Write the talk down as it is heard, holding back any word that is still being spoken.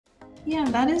Yeah,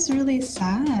 that is really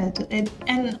sad.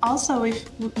 And also, if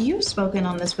you've spoken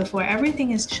on this before,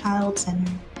 everything is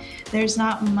child-centered. There's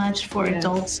not much for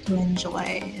adults Yes. to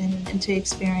enjoy and to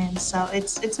experience. So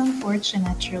it's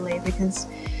unfortunate, truly, because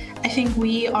I think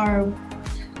we are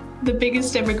the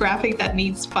biggest demographic that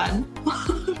needs fun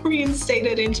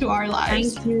reinstated into our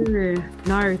lives. Thank you.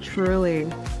 No, truly.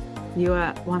 You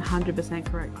are 100%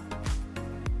 correct.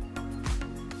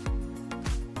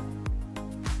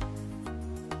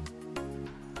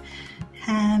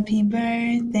 Happy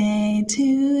birthday to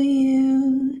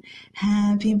you.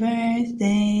 Happy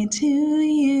birthday to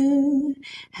you.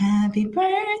 Happy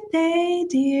birthday,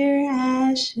 dear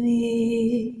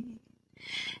Ashley.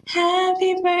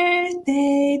 Happy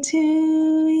birthday to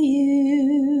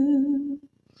you.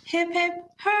 Hip hip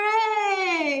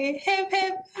hooray! Hip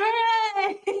hip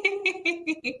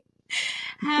hooray!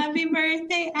 Happy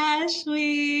birthday,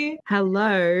 Ashley.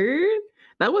 Hello.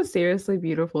 That was seriously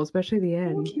beautiful, especially the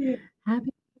end. Thank you. Happy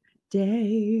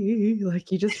day.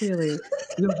 Like you just really,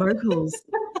 your vocals.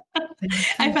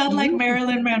 I felt like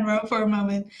Marilyn Monroe for a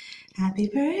moment. Happy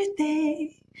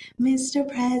birthday, Mr.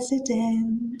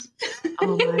 President.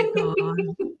 Oh my God.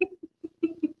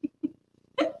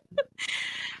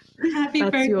 Happy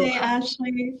That's your birthday,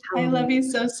 Ashley. I talent. love you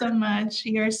so, so much.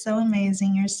 You're so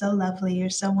amazing. You're so lovely.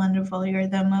 You're so wonderful. You're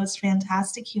the most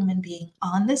fantastic human being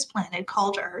on this planet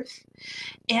called Earth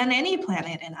and any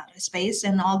planet in outer space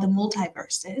and all the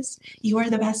multiverses. You are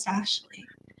the best, Ashley.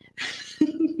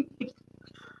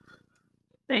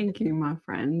 Thank you, my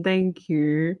friend. Thank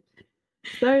you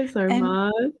so And-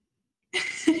 much.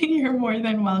 You're more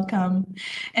than welcome.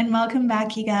 And welcome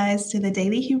back, you guys, to the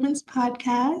Daily Humans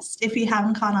podcast. If you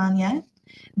haven't caught on yet,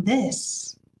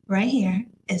 this right here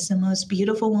is the most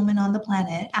beautiful woman on the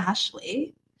planet,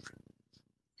 Ashley.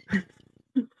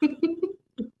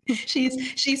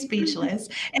 She's speechless.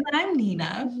 And I'm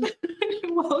Nina.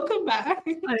 Welcome back.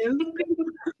 I am.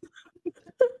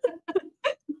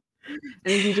 And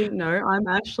if you didn't know, I'm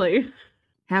Ashley.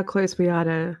 How close we are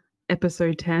to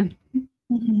episode 10.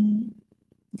 Mm-hmm.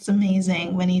 It's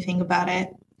amazing when you think about it.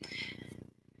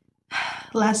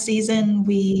 Last season,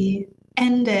 we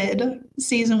ended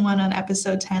season 1 on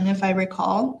episode 10, if I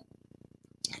recall.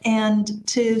 And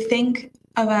to think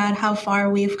about how far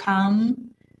we've come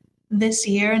this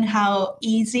year and how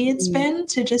easy it's been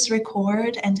to just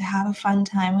record and to have a fun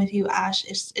time with you, Ash,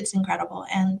 it's incredible.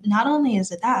 And not only is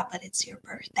it that, but it's your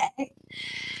birthday,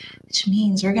 which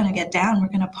means we're going to get down, we're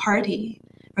going to party.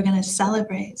 We're going to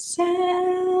celebrate. Celebration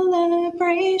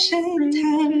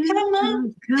time. Come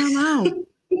on. Come on.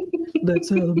 Let's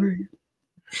celebrate.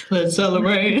 Let's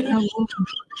celebrate.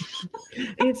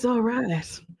 It's all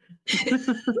right.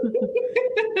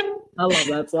 I love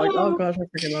that song. Oh gosh, I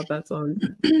freaking love that song.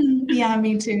 Yeah,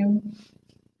 me too.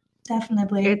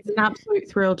 Definitely. It's an absolute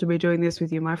thrill to be doing this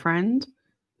with you, my friend.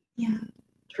 Yeah.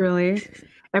 Truly.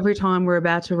 Every time we're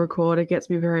about to record, it gets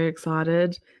me very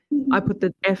excited. I put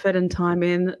the effort and time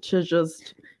in to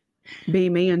just be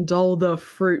me and doll the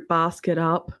fruit basket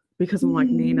up because I'm like,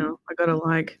 Nina, I got to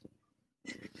like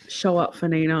show up for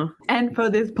Nina and for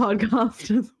this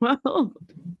podcast as well.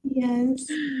 Yes.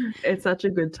 It's such a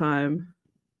good time.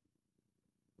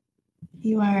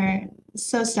 You are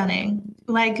so stunning.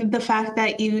 Like the fact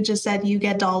that you just said you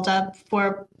get dolled up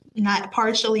for not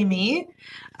partially me.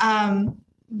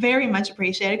 Very much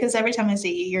appreciated because every time I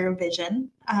see you, you're a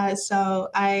vision. So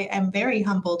I am very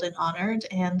humbled and honored,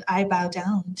 and I bow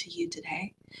down to you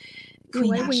today.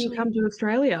 Queen Ashley. When you come to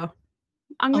Australia,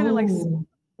 I'm going to like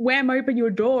wham open your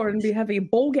door and be having a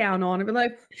ball gown on and be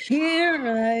like, here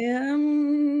I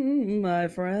am, my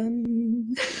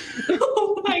friend.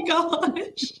 Oh my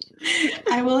gosh.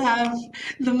 I will have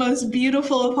the most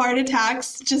beautiful heart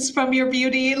attacks just from your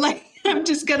beauty. Like I'm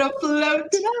just going to float.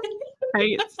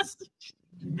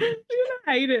 You're gonna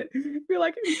hate it. You're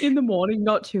like in the morning,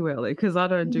 not too early because I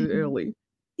don't do early.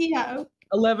 Yeah.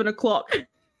 11 o'clock.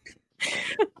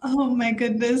 Oh my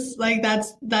goodness. Like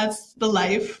that's the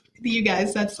life. You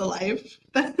guys, that's the life.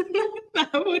 That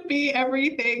would be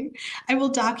everything. I will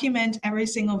document every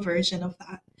single version of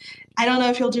that. I don't know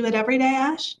if you'll do it every day,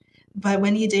 Ash, but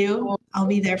when you do, I'll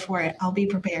be there for it. I'll be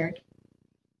prepared.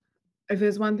 If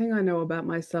there's one thing I know about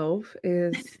myself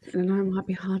is, and I know it might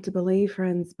be hard to believe,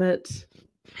 friends, but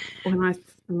when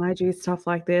I do stuff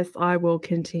like this, I will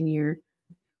continue.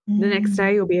 The next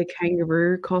day will be a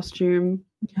kangaroo costume.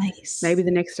 Nice. Maybe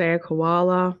the next day a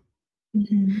koala.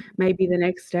 Maybe the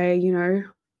next day, you know,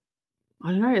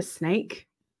 I don't know, a snake.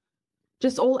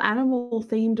 Just all animal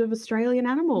themed of Australian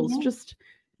animals. Just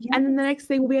and then the next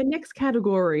thing will be a next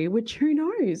category, which who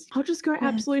knows? I'll just go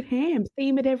absolute ham,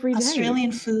 theme it every day.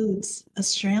 Australian foods.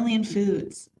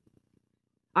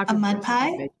 I A prefer mud pie?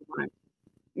 something Vegemite.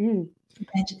 Mm,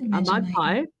 a mud Vegemite.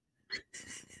 pie.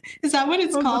 Is that what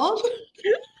it's Oh my- called?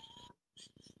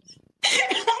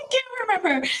 I can't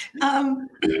remember.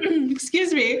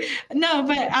 Excuse me. No,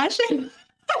 but actually,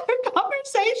 a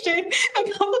conversation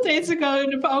a couple days ago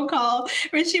in a phone call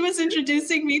where she was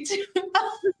introducing me to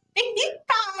meat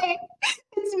pie.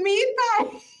 It's meat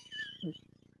pie.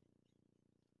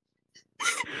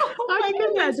 Oh I my can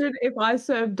goodness. imagine if I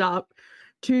served up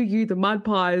to you the mud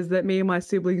pies that me and my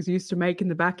siblings used to make in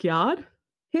the backyard.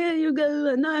 Here you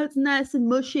go. I know it's nice and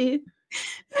mushy,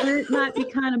 and it might be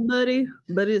kind of muddy,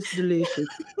 but it's delicious.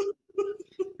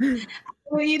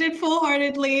 We'll eat it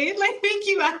full-heartedly. Like, thank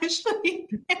you, Ashley.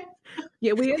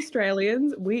 Yeah, we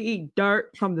Australians, we eat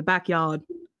dirt from the backyard.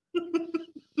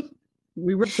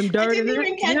 We rub some dirt in didn't it. even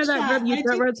You know catch that that. rub, you I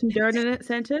don't did- rub some dirt in it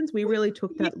sentence? We really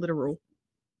took that literal.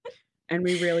 And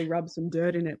we really rubbed some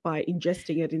dirt in it by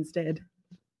ingesting it instead.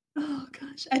 Oh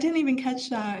gosh, I didn't even catch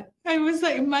that. I was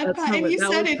like mud pie, and you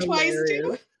That said was it twice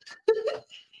too. hilarious.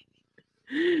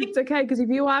 It's okay, because if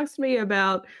you asked me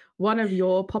about one of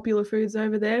your popular foods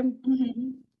over there,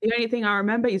 Mhm. the only thing I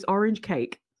remember is orange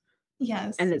cake,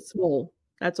 Yes. and it's small.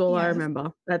 That's all I Yes.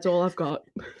 remember. That's all I've got.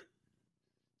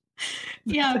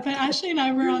 Yeah, but Ashley and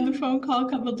I were on the phone call a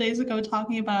couple of days ago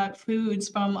talking about foods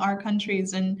from our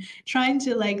countries and trying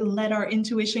to like let our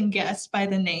intuition guess by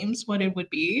the names what it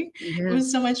would be. Yeah, It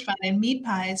was so much fun, and meat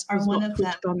pies I are was one not of them.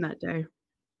 switched on that day.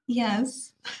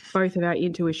 Yes. Both of our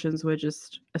intuitions were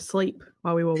just asleep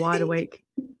while we were wide awake.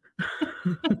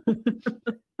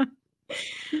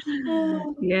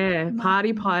 Oh, Yeah,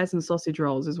 party my- pies and sausage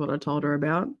rolls is what I told her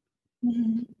about.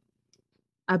 Mhm.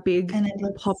 A big And it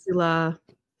looks popular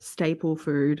staple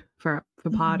food for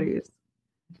Mhm. parties.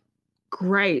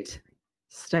 Great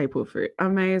staple food.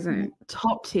 Amazing.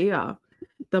 Top tier.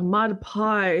 The mud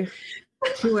pie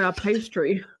to our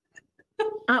pastry.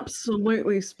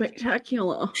 Absolutely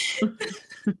spectacular.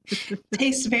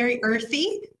 tastes very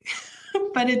earthy,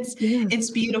 but it's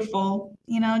beautiful.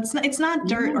 You know, it's not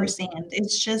dirt or Yes. sand.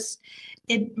 It's just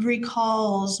it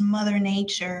recalls Mother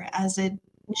Nature as it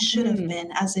should have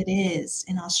been, as it is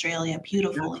in Australia,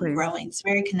 beautiful Exactly. and growing. It's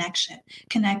very connections.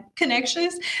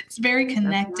 It's very right.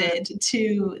 connected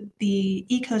to the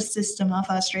ecosystem of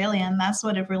Australia, and that's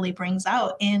what it really brings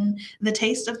out in the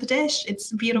taste of the dish.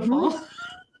 It's beautiful.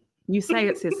 You say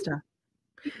it, sister.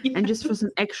 Yeah. And just for some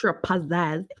extra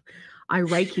pizzazz, I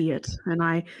Reiki it and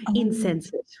I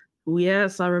incense it.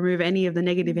 Yes, I remove any of the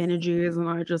negative energies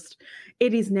and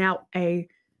it is now a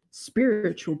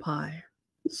spiritual pie.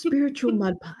 Spiritual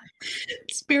mud pie.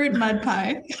 Spirit mud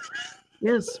pie.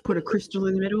 Yes, put a crystal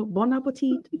in the middle. Bon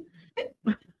appetit.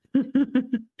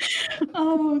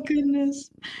 Oh goodness.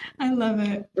 I love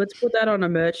it. Let's put that on a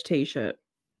merch t-shirt.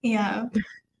 Yeah.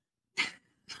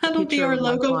 That'll be Picture our of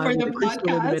mud logo pie for with the a crystal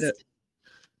in the middle.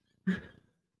 podcast.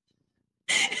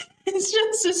 It's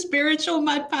just a spiritual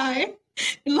mud pie.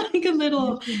 Like a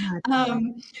little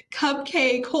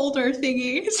cupcake holder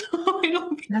thingy. So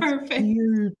it'll be That's perfect.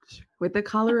 huge. With the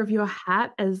color of your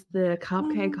hat as the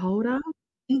cupcake holder.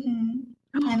 Mhm.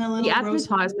 And a little The roast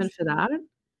advertisement for that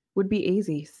would be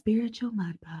easy. Spiritual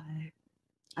mud pie.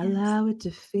 Allow it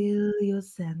to fill your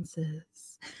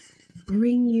senses.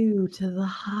 Bring you to the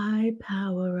high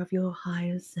power of your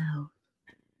higher self.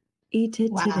 Eat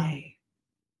it today.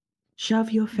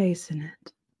 Shove your face in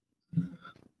it.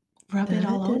 Rub it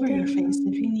all over your face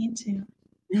if you need to.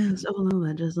 Yes, all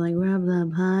over. Just like rub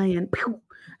them high and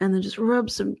then just rub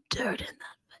some dirt in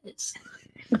that face.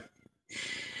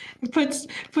 It puts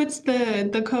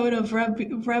the code of rub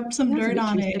some That's a dirt bit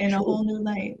on too it in a sexual. whole new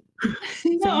light.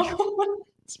 No.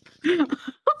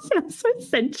 Sounds so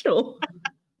sensual.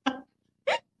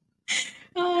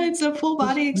 Oh, it's a full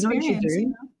body You know what you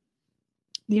experience.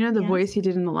 do? You know the Yes. voice he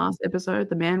did in the last episode,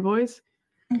 the man voice?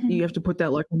 Mhm. You have to put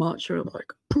that like macho,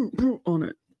 like on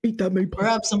it. Eat that meat pie.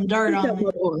 Rub some dirt Eat on that it.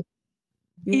 mud pie.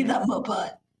 Eat that mud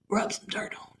pie. Rub some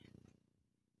dirt on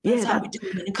it. That's how we do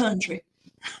it in the country.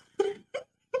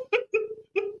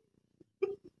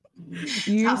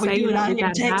 You That's how we say do it that out with here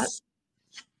in that hat. Texas.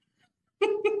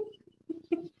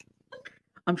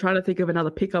 I'm trying to think of another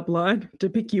pickup line to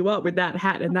pick you up with that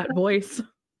hat and that voice.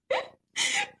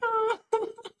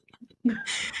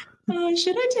 Oh,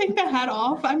 should I take the hat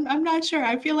off? I'm not sure.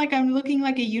 I feel like I'm looking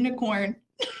like a unicorn.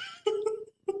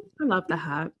 I love the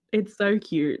hat. It's so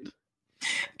cute.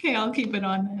 Okay, I'll keep it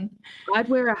on then. I'd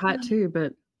wear a hat too,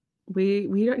 but we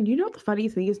don't. You know what the funny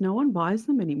thing is? No one buys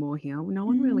them anymore here. No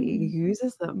one really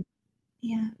uses them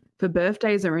Yeah. for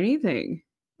birthdays or anything.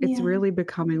 It's Yeah. really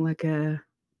becoming like a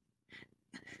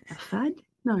fad.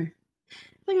 No,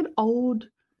 like an old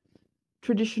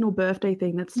traditional birthday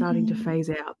thing that's starting to phase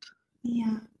out.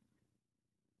 Yeah.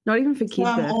 Not even for So kid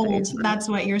I'm old. birthdays. That's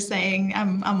what you're saying.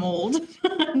 I'm old.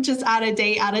 I'm just out of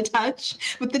date, out of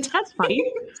touch with the time. That's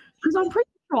funny, because I'm pretty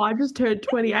sure I just turned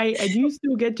 28 and you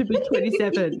still get to be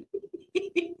 27.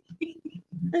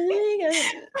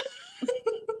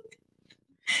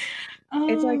 Oh,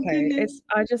 It's okay. goodness.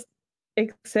 I just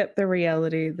accept the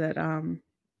reality that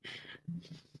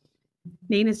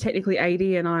Nina's technically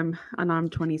 80 and I'm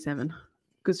 27.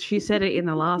 Because she said it in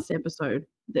the last episode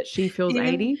that she feels Even,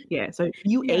 80. Yeah, so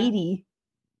you yeah. 80.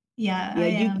 Yeah, Yeah, I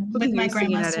you am. look With at my you singing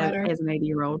grandma's that sweater. as an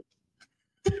 80-year-old.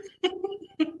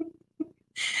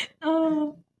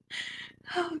 Oh,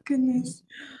 oh, goodness.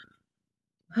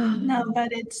 No,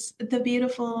 but it's the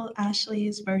beautiful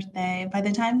Ashley's birthday. By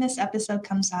the time this episode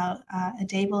comes out, a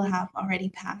day will have already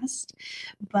passed.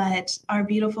 But our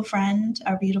beautiful friend,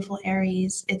 our beautiful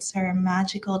Aries, it's her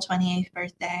magical 28th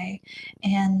birthday.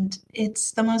 And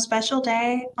it's the most special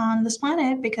day on this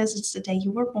planet because it's the day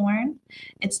you were born,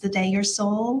 it's the day your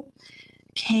soul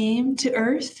came to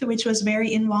earth, which was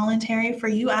very involuntary for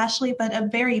you, Ashley, but a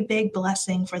very big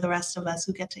blessing for the rest of us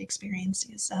who get to experience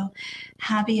you. So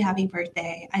happy, happy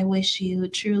birthday. I wish you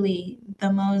truly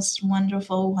the most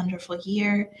wonderful, wonderful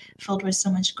year filled with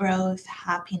so much growth,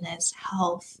 happiness,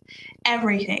 health,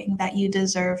 everything that you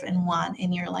deserve and want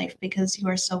in your life because you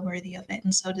are so worthy of it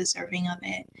and so deserving of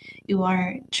it. You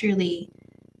are truly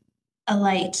a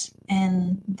light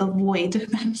in the void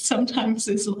that sometimes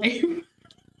is life.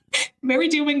 Very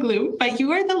doom and gloom, but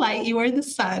you are the light, you are the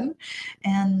sun,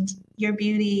 and your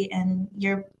beauty and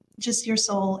your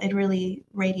soul, it really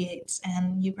radiates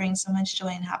and you bring so much joy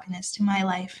and happiness to my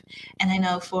life. And I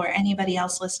know for anybody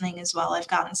else listening as well, I've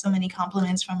gotten so many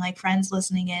compliments from like friends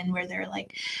listening in where they're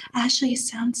like, Ashley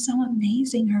sounds so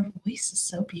amazing. Her voice is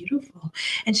so beautiful.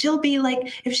 And she'll be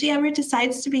like, if she ever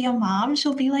decides to be a mom,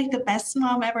 she'll be like the best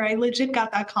mom ever. I legit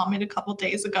got that comment a couple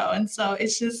days ago. And so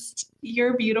it's just,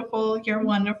 you're beautiful, you're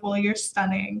wonderful, you're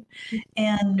stunning.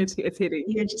 And It's hitting.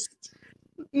 you're just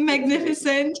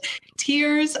magnificent.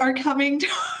 Tears are coming to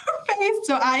our face,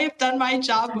 so I have done my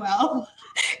job well.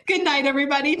 Good night,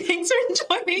 everybody. Thanks for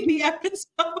joining the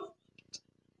episode.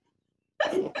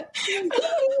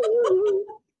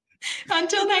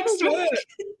 Until next week.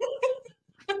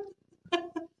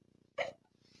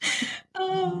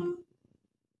 Oh,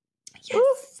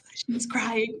 yes, she's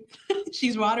crying.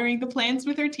 She's watering the plants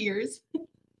with her tears.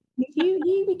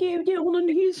 You get on and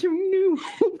here's some new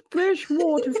fresh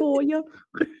water for you.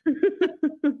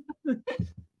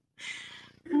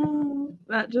 Oh,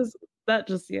 That just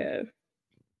yeah.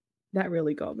 That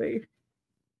really got me.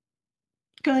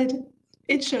 good.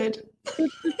 It should.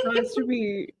 It's just nice to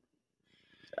be.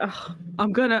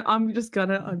 I'm just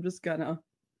gonna.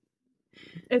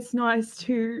 It's nice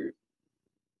to.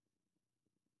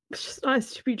 It's just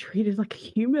nice to be treated like a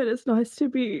human. It's nice to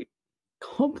be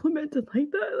complimented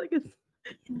like that. Like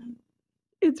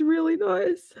it's really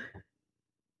nice.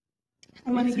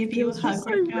 I want to give you a hug so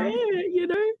right now. rare, you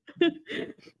know.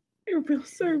 It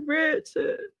feels so rare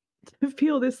to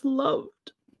feel this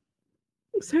loved.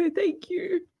 So thank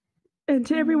you. And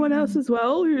to everyone else as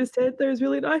well who has said those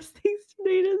really nice things to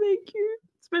Nina, thank you.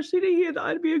 Especially to hear that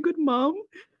I'd be a good mom.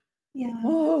 Yeah.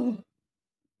 Oh.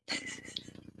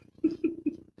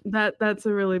 That's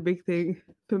a really big thing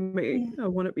for me. Yeah. I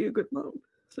want to be a good mom.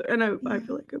 So and I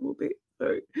feel like I will be.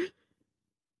 So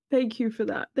thank you for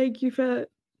that. Thank you for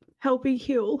helping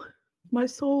heal my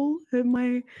soul and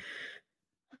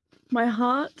my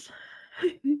heart.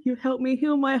 You help me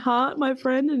heal my heart, my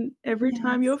friend, and every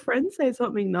time your friends say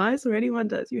something nice or anyone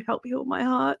does, you help heal my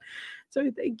heart.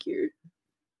 So thank you.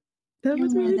 That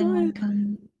was really nice.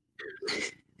 Welcome.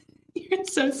 You're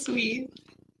so sweet.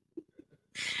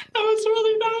 That was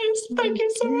really nice. Thank you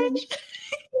so much.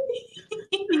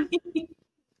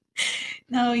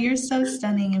 No, you're so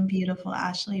stunning and beautiful,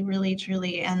 Ashley, really,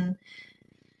 truly. And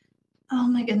oh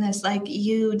my goodness, like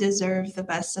you deserve the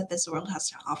best that this world has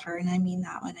to offer. And I mean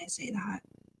that when I say that.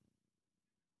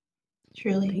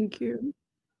 Truly. Thank you.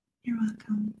 You're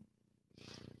welcome.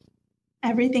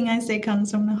 Everything I say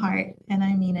comes from the heart, and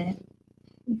I mean it.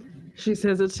 She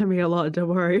says it to me a lot, don't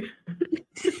worry.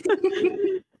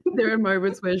 There are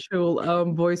moments where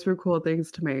she'll voice record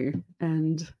things to me,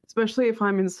 and especially if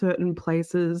I'm in certain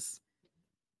places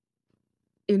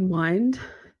in mind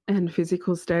and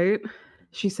physical state,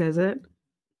 she says it,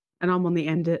 and I'm on the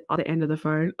end of the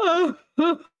phone.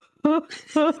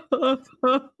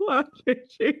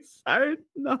 She's so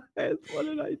nice. What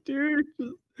did I do?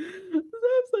 Just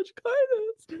have such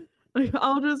kindness. Like,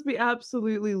 I'll just be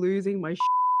absolutely losing my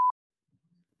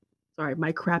sorry,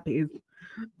 my crappies.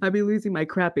 I'd be losing my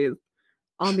crappies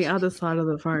on the other side of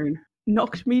the phone.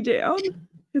 Knocked me down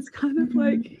It's kind of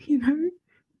like, you know,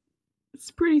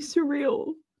 it's pretty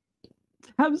surreal to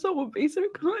have someone be so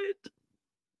kind.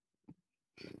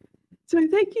 So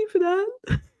thank you for that.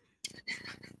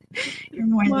 You're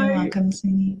more than welcome,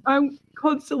 Sydney. I'm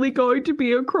constantly going to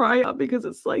be a crier because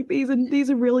it's like these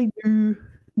are really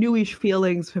newish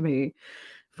feelings for me.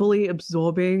 Fully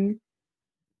absorbing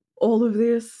all of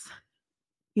this.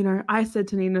 You know, I said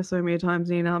to Nina so many times,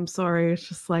 Nina, I'm sorry. It's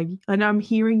just like, I know I'm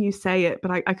hearing you say it,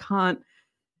 but I can't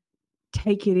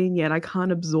take it in yet. I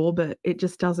can't absorb it. It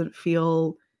just doesn't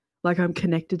feel like I'm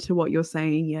connected to what you're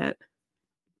saying yet.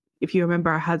 If you remember,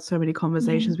 I had so many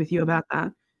conversations with you about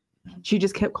that. She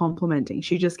just kept complimenting.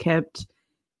 She just kept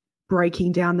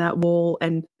breaking down that wall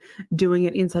and doing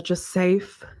it in such a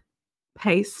safe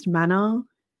paced manner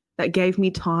that gave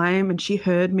me time, and she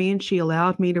heard me and she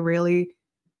allowed me to really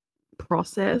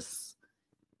process.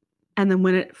 And then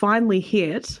when it finally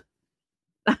hit,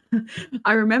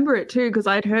 I remember it too because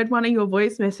I'd heard one of your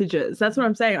voice messages. That's what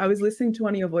I'm saying. I was listening to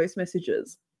one of your voice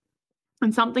messages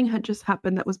and something had just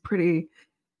happened that was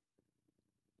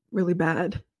really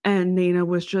bad. And Nina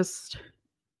was just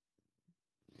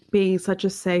being such a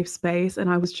safe space, and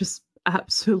I was just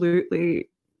absolutely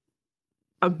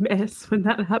a mess when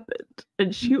that happened.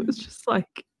 And she was just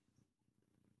like,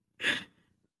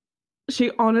 she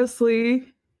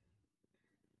honestly,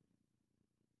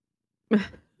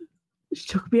 she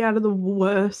took me out of the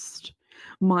worst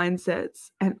mindsets,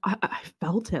 and I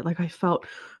felt it. Like, I felt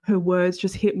her words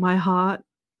just hit my heart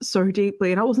so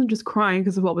deeply. And I wasn't just crying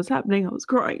because of what was happening. I was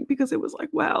crying because it was like,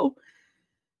 wow,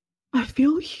 I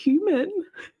feel human.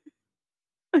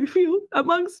 I feel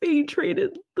amongst being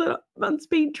treated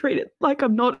like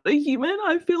I'm not a human,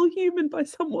 I feel human by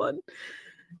someone.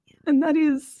 And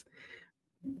that's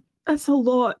a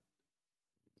lot.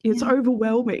 It's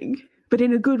overwhelming, but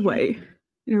in a good way,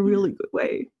 in a really good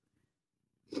way.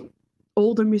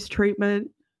 All the mistreatment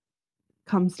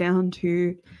comes down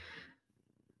to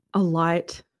a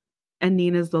light, and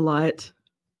Nina's the light.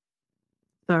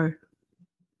 So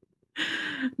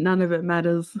none of it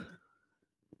matters.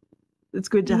 It's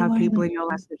good to have people in your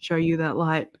life that show you that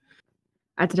light.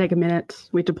 I had to take a minute.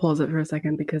 We had to pause it for a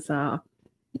second because the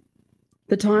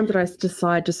time that I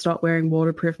decide to stop wearing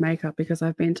waterproof makeup, because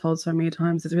I've been told so many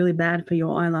times it's really bad for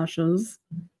your eyelashes,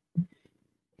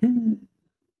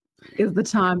 is the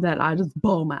time that I just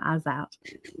bawl my eyes out.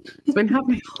 It's been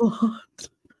happening a lot.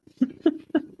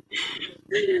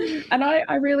 And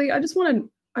I just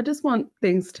want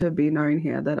things to be known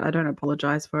here that I don't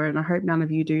apologize for it, and I hope none of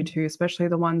you do too, especially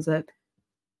the ones that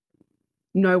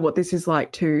know what this is like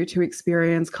to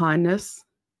experience kindness,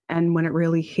 and when it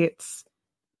really hits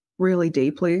really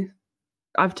deeply.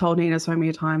 I've told Nina so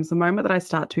many times, the moment that I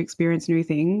start to experience new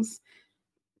things,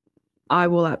 I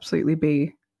will absolutely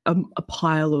be a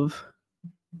pile of,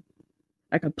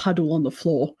 like a puddle on the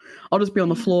floor. I'll just be on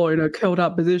the floor in a curled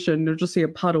up position. You'll just see a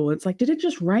puddle. It's like, did it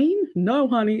just rain? No,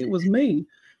 honey, it was me.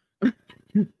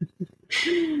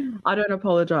 I don't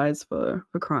apologize for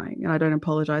crying, and I don't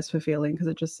apologize for feeling,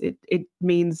 because it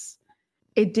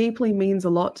deeply means a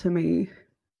lot to me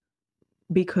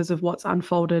because of what's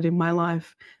unfolded in my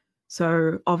life.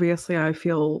 So obviously I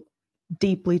feel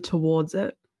deeply towards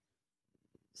it.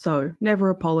 So never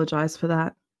apologize for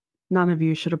that. None of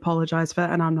you should apologize for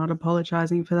that, and I'm not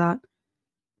apologizing for that.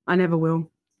 I never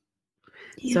will.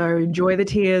 Yeah. So enjoy the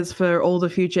tears for all the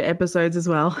future episodes as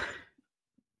well.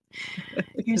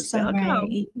 You're so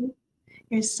right.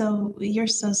 You're so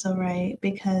right,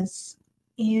 because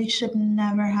you should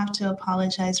never have to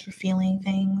apologize for feeling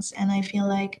things. And I feel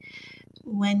like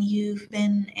when you've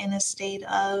been in a state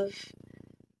of,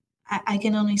 I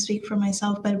can only speak for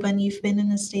myself, but when you've been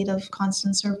in a state of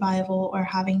constant survival or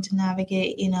having to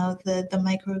navigate, you know, the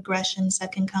microaggressions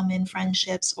that can come in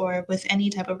friendships or with any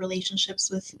type of relationships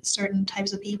with certain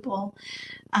types of people,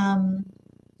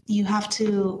 you have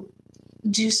to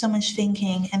do so much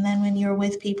thinking. And then when you're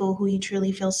with people who you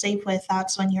truly feel safe with,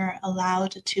 that's when you're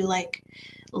allowed to like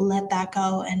let that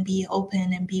go and be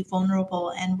open and be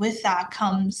vulnerable. And with that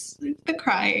comes the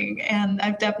crying. And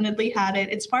I've definitely had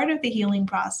it. It's part of the healing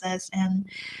process. And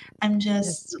I'm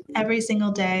just every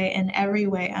single day in every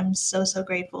way, I'm so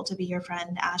grateful to be your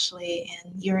friend, Ashley,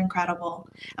 and you're incredible.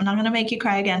 I'm not going to make you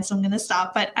cry again, so I'm going to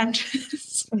stop, but I'm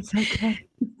just. It's okay.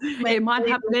 It might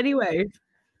happen anyway.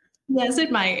 Yes,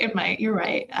 it might. You're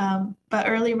right. But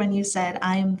earlier when you said,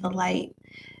 I'm the light,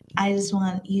 I just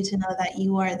want you to know that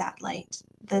you are that light.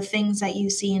 The things that you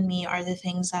see in me are the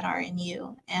things that are in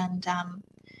you. And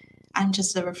I'm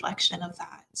just a reflection of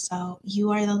that. So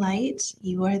you are the light.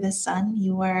 You are the sun.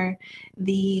 You are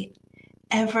the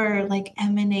ever like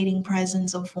emanating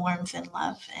presence of warmth and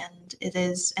love. And it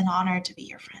is an honor to be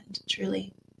your friend,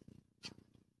 truly.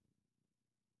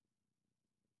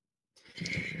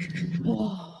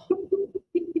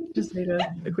 Just need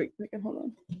a quick second. Hold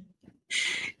on.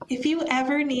 If you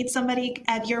ever need somebody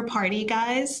at your party,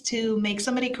 guys, to make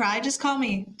somebody cry, just call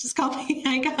me. Just call me.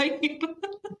 I got you.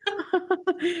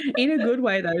 In a good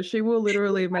way, though. She will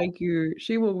literally make you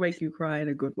cry in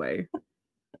a good way.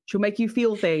 She'll make you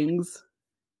feel things.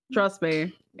 Trust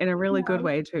me, in a really good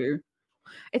way too.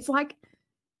 It's like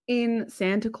in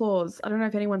Santa Claus. I don't know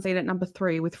if anyone's seen it, number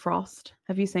 3 with Frost.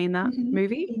 Have you seen that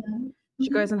movie? Yeah. She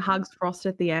goes and hugs Frost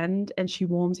at the end and she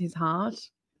warms his heart.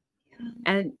 Yeah.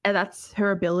 And that's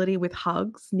her ability with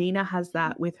hugs. Nina has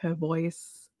that with her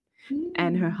voice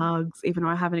and her hugs, even though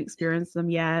I haven't experienced them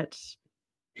yet.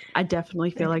 I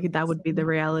definitely feel like that would be the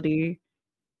reality.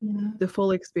 Yeah. The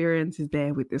full experience is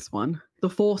there with this one. The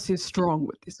force is strong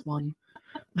with this one.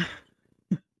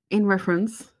 In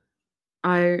reference,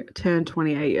 I turned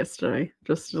 28 yesterday.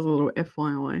 Just a little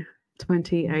FYI.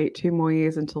 28, 2 more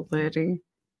years until 30.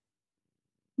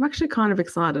 I'm actually kind of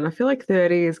excited. I feel like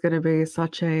 30 is going to be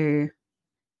such a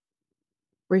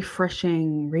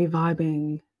refreshing,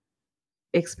 reviving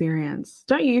experience.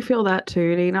 Don't you feel that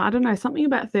too, Nina? I don't know. Something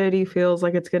about 30 feels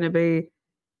like it's going to be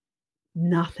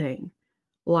nothing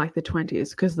like the 20s,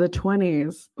 because the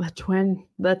 20s,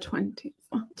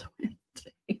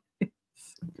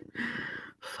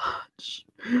 fudge,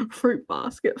 fruit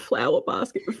basket, flower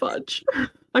basket, fudge.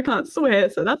 I can't swear,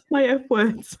 so that's my F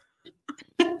words.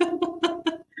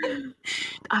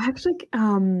 I actually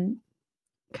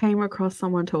came across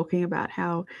someone talking about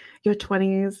how your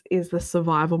 20s is the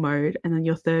survival mode and then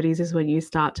your 30s is when you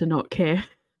start to not care.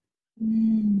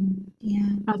 Yeah.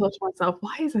 I thought to myself,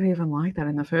 why is it even like that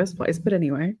in the first place? But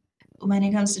anyway. When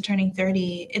it comes to turning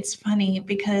 30, it's funny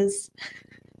because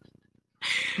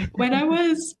when I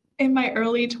was in my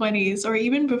early 20s, or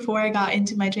even before I got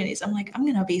into my 20s, I'm like, I'm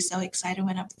going to be so excited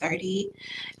when I'm 30.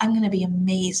 I'm going to be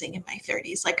amazing in my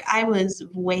 30s. Like, I was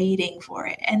waiting for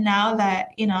it. And now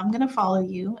that, I'm going to follow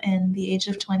you in the age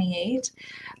of 28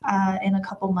 in a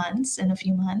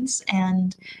few months.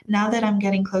 And now that I'm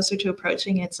getting closer to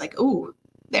approaching it, it's like, ooh,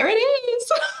 there it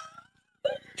is.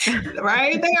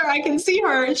 Right there. I can see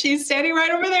her. She's standing right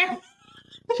over there.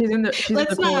 She's in the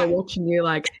corner watching you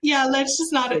like, yeah, let's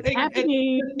just not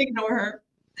ignore her.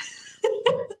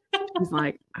 She's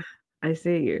like, I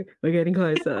see you. We're getting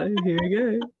closer. Here we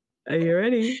go. Are you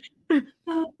ready?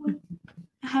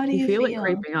 How do you feel? It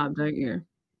creeping up, don't you?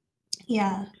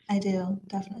 Yeah, I do.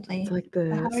 Definitely. It's like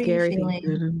the scary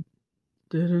thing.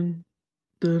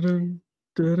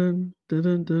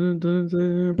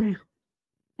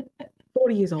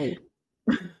 40 years old.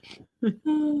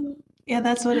 Yeah,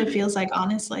 that's what it feels like,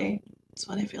 honestly. That's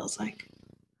what it feels like.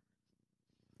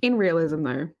 In realism,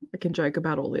 though, I can joke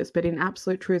about all this, but in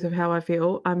absolute truth of how I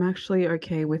feel, I'm actually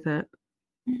okay with it.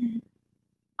 Mm-hmm.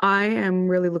 I am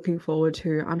really looking forward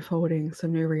to unfolding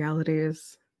some new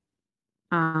realities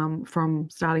from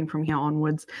starting from here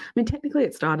onwards. I mean, technically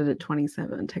it started at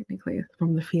 27, technically,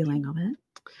 from the feeling of it.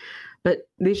 But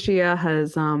this year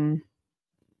has some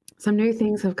new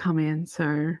things have come in,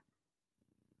 so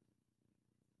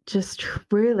just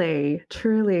really,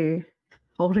 truly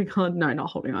holding on. No, not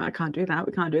holding on. I can't do that.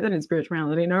 We can't do that in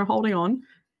spirituality. No, holding on.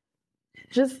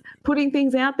 Just putting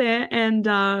things out there and,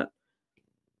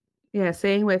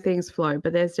 seeing where things flow.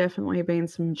 But there's definitely been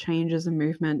some changes and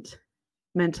movement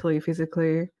mentally,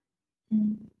 physically.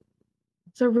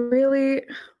 So really,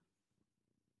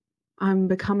 I'm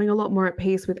becoming a lot more at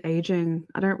peace with aging.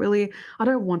 I don't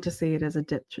want to see it as a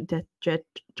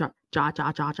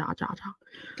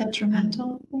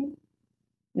detrimental thing.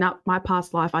 No, my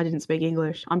past life, I didn't speak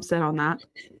English. I'm set on that.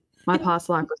 My past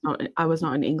life I was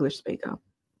not an English speaker.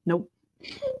 Nope.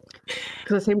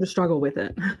 Because I seem to struggle with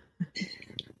it.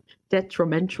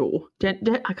 Detrimental.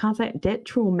 I can't say it.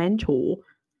 Detrimental.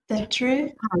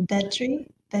 Detrimental.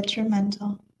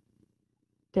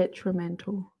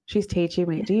 Detrimental. She's teaching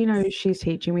me. Yes. Do you know she's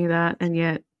teaching me that, and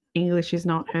yet English is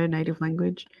not her native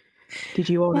language? Did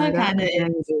you all know that? Kind of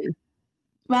is.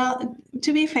 Well,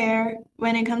 to be fair,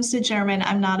 when it comes to German,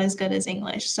 I'm not as good as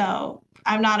English, so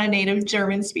I'm not a native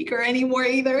German speaker anymore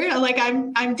either. Like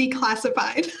I'm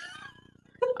declassified.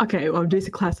 Okay, well, I'm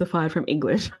declassified from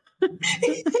English. I'm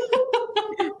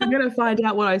going to find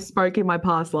out what I spoke in my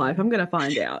past life. I'm going to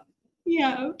find out.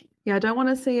 Yeah. Yeah, I don't want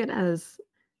to see it as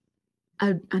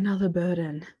another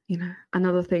burden,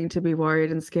 another thing to be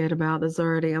worried and scared about. There's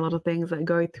already a lot of things that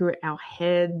go through our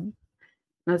head.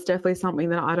 That's definitely something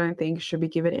that I don't think should be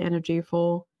given energy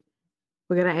for.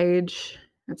 We're going to age.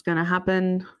 It's going to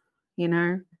happen,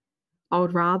 I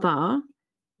would rather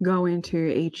go into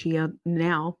each year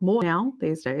more now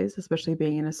these days, especially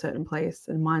being in a certain place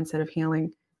and mindset of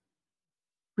healing,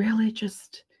 really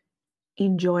just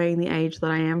enjoying the age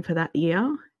that I am for that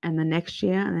year and the next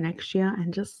year and the next year,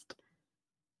 and just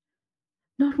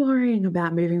not worrying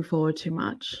about moving forward too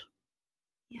much.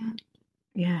 Yeah.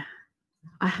 Yeah.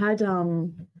 I had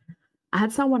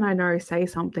someone I know say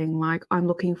something like, I'm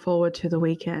looking forward to the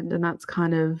weekend, and that's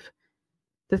kind of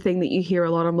the thing that you hear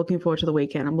a lot. I'm looking forward to the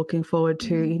weekend. I'm looking forward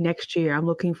to next year. I'm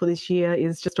looking for this year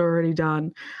is just already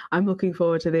done. I'm looking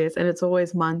forward to this. And it's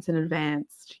always months in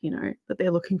advance, you know, that they're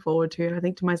looking forward to. And I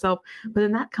think to myself, but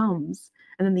then that comes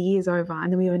and then the year's over and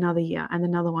then we have another year and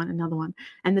another one.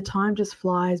 And the time just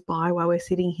flies by while we're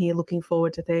sitting here looking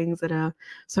forward to things that are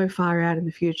so far out in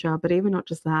the future. But even not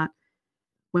just that,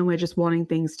 when we're just wanting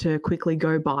things to quickly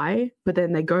go by, but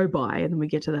then they go by and then we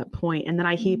get to that point. And then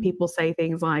I hear people say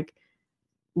things like,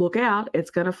 look out,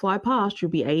 it's going to fly past. You'll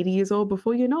be 80 years old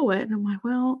before you know it. And I'm like,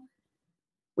 well,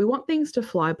 we want things to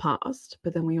fly past,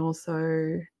 but then we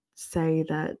also say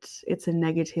that it's a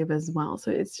negative as well.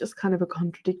 So it's just kind of a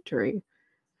contradictory.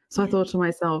 So I thought to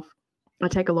myself, I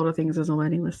take a lot of things as a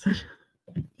learning lesson.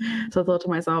 So I thought to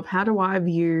myself, how do I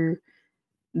view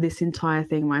this entire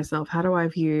thing myself? How do I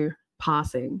view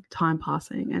time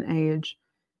passing and age?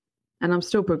 And I'm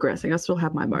still progressing. I still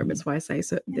have my moments where I say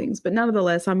certain things, but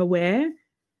nonetheless, I'm aware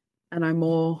and I'm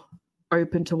more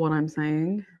open to what I'm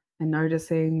saying and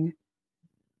noticing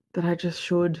that I just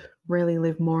should really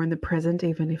live more in the present,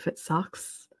 even if it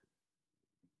sucks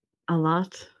a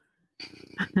lot.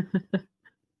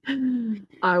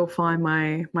 I will find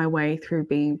my way through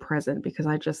being present, because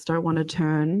I just don't want to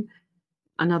turn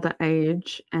another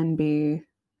age and be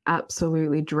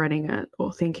absolutely dreading it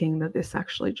or thinking that this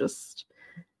sucks.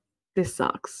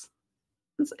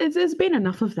 There's been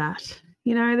enough of that.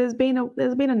 You know, there's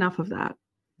been enough of that.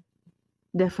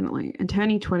 Definitely. And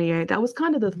turning 28, that was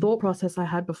kind of the thought process I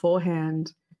had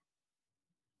beforehand,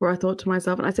 where I thought to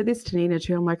myself, and I said this to Nina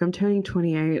too, I'm like, I'm turning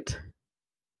 28.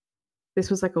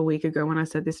 This was like a week ago when I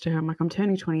said this to her. I'm like, I'm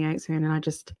turning 28 soon,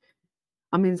 and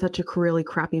I'm in such a really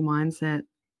crappy mindset,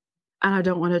 and I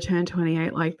don't want to turn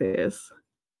 28 like this.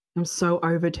 I'm so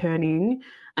overturning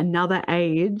another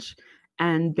age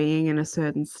and being in a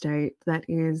certain state that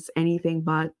is anything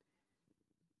but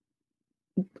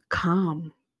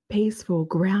calm, peaceful,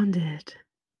 grounded.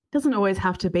 Doesn't always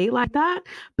have to be like that,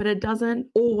 but it doesn't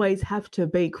always have to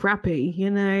be crappy,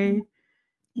 you know?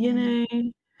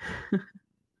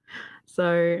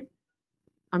 So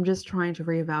I'm just trying to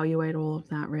reevaluate all of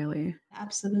that, really.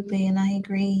 Absolutely. And I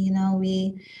agree. You know,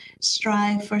 we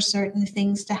strive for certain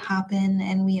things to happen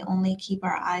and we only keep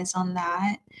our eyes on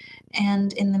that.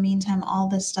 And in the meantime, all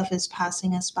this stuff is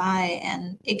passing us by.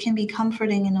 And it can be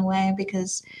comforting in a way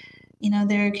because, you know,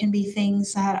 there can be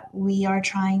things that we are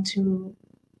trying to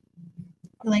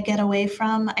like get away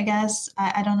from, I guess.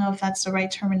 I don't know if that's the right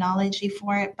terminology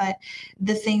for it, but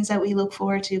the things that we look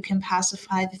forward to can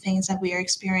pacify the things that we are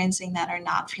experiencing that are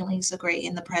not feeling so great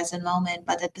in the present moment.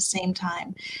 But at the same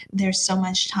time, there's so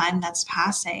much time that's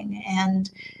passing. And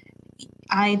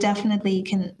I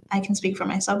can speak for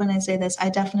myself when I say this. I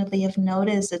definitely have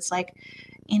noticed it's like,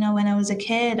 you know, when I was a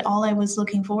kid, all I was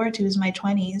looking forward to was my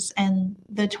 20s, and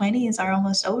the 20s are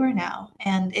almost over now.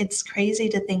 And it's crazy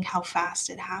to think how fast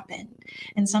it happened.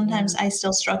 And sometimes I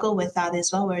still struggle with that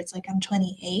as well, where it's like, I'm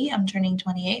 28, I'm turning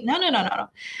 28. No.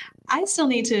 I still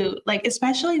need to, like,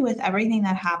 especially with everything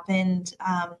that happened.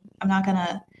 I'm not going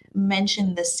to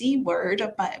mention the C word,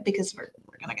 but because we're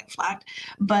going to get flagged.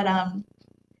 But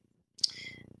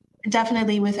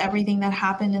definitely with everything that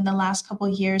happened in the last couple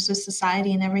of years with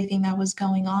society and everything that was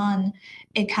going on,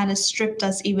 it kind of stripped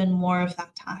us even more of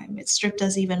that time. It stripped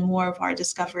us even more of our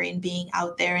discovery and being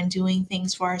out there and doing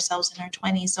things for ourselves in our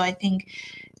 20s. So I think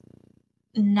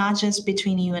not just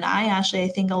between you and I, Ashley, I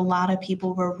think a lot of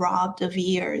people were robbed of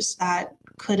years that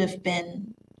could have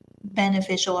been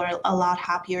beneficial or a lot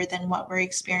happier than what we're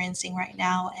experiencing right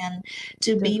now. And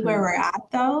to be where we're at,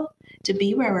 though, to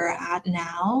be where we're at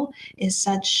now is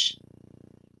such,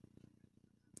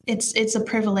 it's a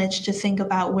privilege to think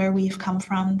about where we've come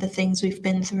from, the things we've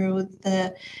been through,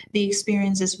 the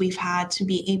experiences we've had. To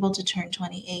be able to turn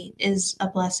 28 is a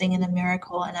blessing and a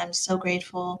miracle. And I'm so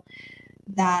grateful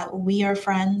that we are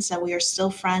friends, that we are still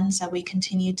friends, that we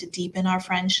continue to deepen our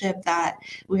friendship, that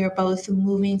we are both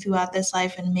moving throughout this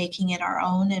life and making it our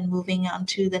own and moving on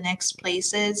to the next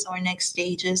places or next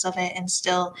stages of it, and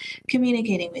still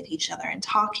communicating with each other and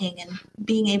talking and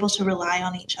being able to rely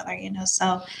on each other, you know.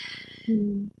 So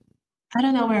I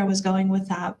don't know where I was going with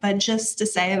that, but just to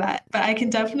say that, but I can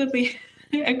definitely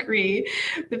agree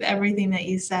with everything that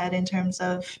you said in terms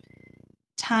of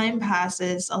time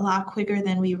passes a lot quicker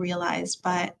than we realize,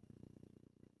 but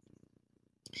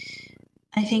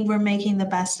I think we're making the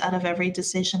best out of every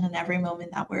decision and every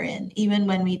moment that we're in, even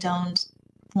when we don't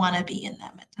want to be in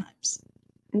them at times.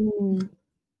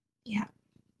 Yeah.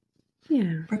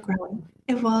 Yeah. We're growing,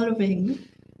 evolving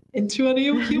into a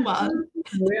new human.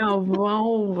 We are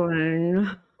evolving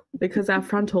because our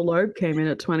frontal lobe came in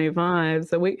at 25.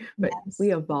 So we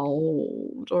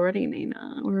evolved already,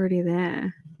 Nina. We're already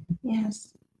there.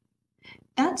 Yes.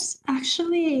 That's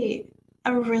actually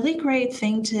a really great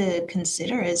thing to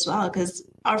consider as well, because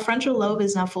our frontal lobe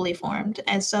is not fully formed.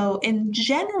 And so in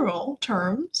general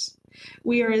terms,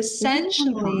 we are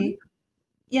essentially,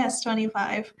 yes,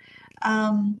 25.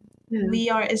 We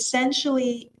are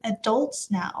essentially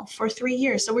adults now for 3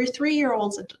 years. So we're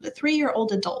 3-year-old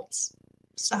adults.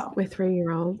 So we're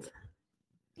 3-year-olds.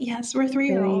 Yes, we're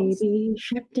 3-year-olds. Baby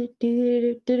shark,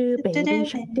 baby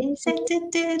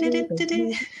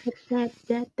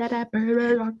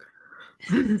shark.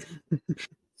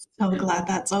 So glad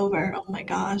that's over. Oh my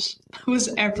gosh. That was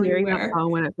everywhere. Hearing that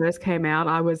song when it first came out,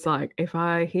 I was like, if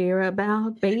I hear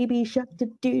about baby shark,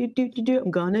 I'm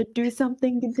gonna do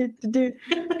something,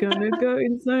 gonna go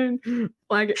insane.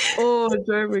 Like, oh, it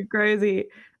drove me crazy.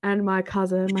 And my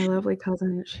lovely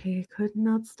cousin, she could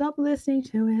not stop listening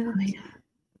to it. Oh my God.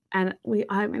 And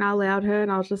I allowed her,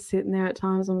 and I was just sitting there at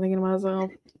times. I'm thinking to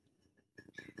myself,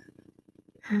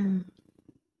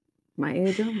 my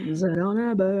eardrums are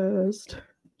gonna burst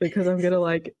because I'm gonna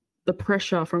like the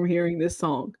pressure from hearing this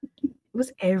song. It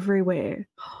was everywhere.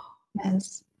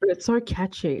 Yes. But it's so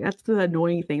catchy. That's the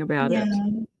annoying thing about it.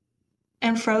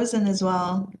 And Frozen as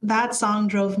well. That song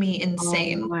drove me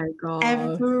insane. Oh my God.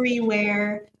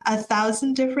 Everywhere,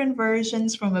 1,000 different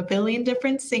versions from 1 billion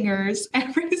different singers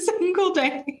every single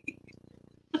day.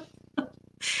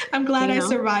 I'm glad I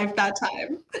survived that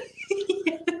time.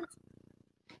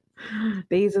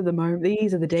 These are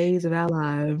the days of our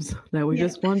lives that we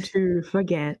just want to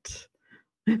forget.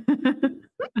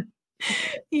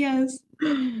 Yes.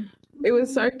 It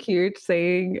was so cute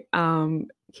seeing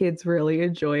kids really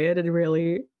enjoy it and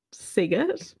really sing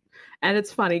it. And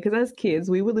it's funny because as kids,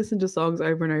 we would listen to songs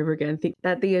over and over again, think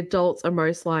that the adults are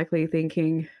most likely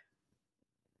thinking,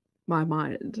 my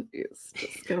mind is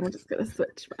I'm just going to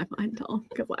switch my mind off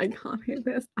because I can't hear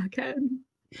this again.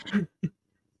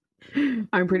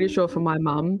 I'm pretty sure for my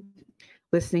mum,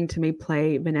 listening to me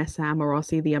play Vanessa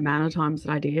Amorosi the amount of times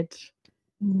that I did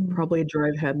probably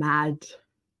drove her mad.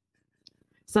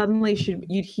 Suddenly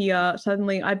you'd hear,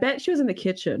 I bet she was in the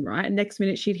kitchen, right? And next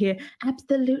minute she'd hear,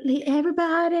 absolutely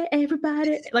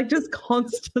everybody, like just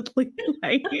constantly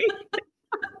playing.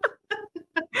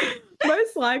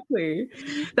 Most likely.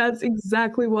 That's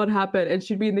exactly what happened. And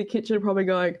she'd be in the kitchen probably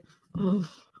going, oh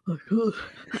my God.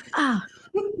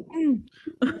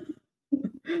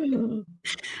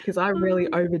 Because I really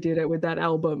overdid it with that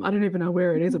album. I don't even know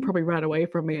where it is. It probably ran away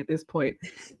from me at this point.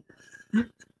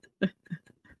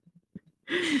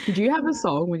 Did you have a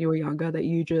song when you were younger that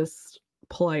you just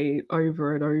played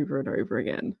over and over and over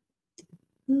again?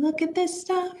 Look at this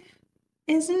stuff.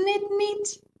 Isn't it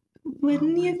neat?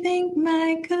 Wouldn't you think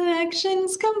my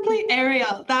collection's complete?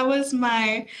 Ariel, that was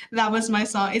my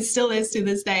song. It still is to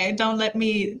this day. Don't let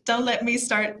me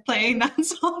start playing that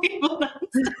song.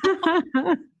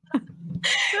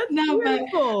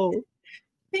 Beautiful. But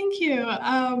thank you.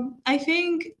 I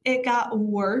think it got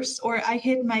worse, or I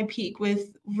hit my peak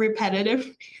with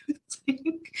repetitive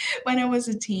music when I was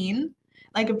a teen,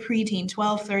 like a preteen,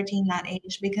 12, 13, that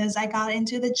age, because I got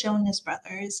into the Jonas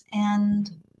Brothers and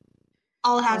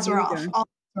all hats were off. All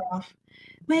hats were off.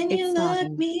 When you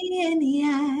look me in the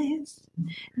eyes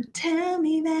and tell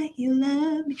me that you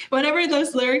love me. Whatever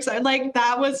those lyrics are, like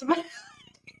that was my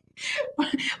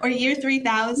or Year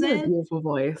 3000. You have a beautiful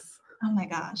voice. Oh my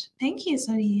gosh. Thank you.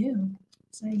 So do you.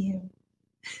 So do you.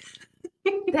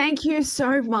 Thank you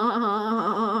so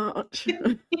much.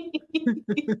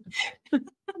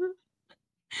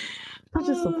 Such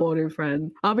a supportive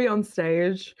friend. I'll be on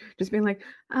stage just being like,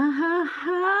 and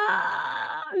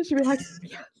she'll be like,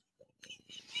 yes,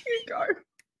 here you go.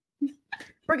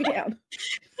 Break it down.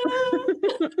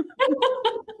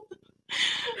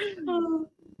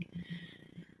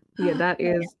 Yeah, that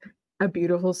is a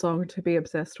beautiful song to be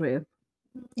obsessed with.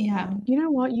 Yeah. You know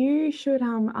what? You should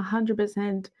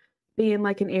 100% be in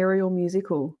like an Ariel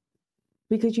musical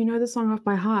because you know the song off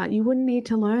by heart. You wouldn't need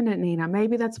to learn it, Nina.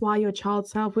 Maybe that's why your child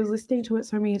self was listening to it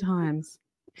so many times.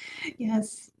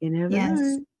 Yes. You never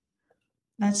know.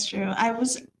 That's true. I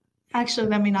was actually,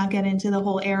 let me not get into the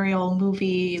whole Ariel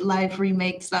movie live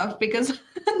remake stuff because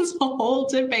it's a whole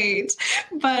debate.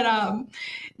 But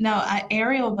no,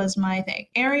 Ariel was my thing.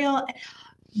 Ariel,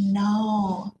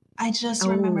 no. I just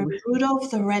remember Oh,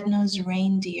 Rudolph the Red-Nosed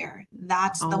Reindeer.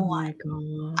 That's the oh one. my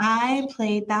gosh. I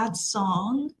played that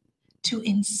song to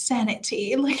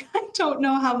insanity. Like, I don't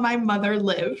know how my mother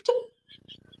lived.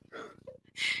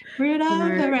 Rudolph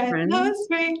the Friends, Red-Nosed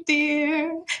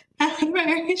Reindeer.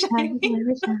 Very shiny.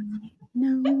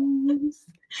 nose.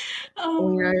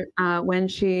 Oh, When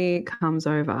she comes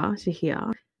over to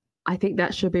here, I think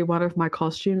that should be one of my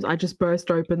costumes. I just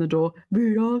burst open the door,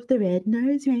 Rudolph the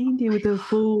Red-Nosed Reindeer with the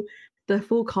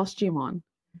full costume on.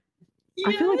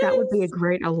 I feel like that would be a yes.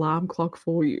 great alarm clock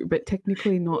for you, but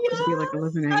technically not because it'd be like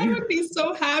 11 Yes. I a.m. would be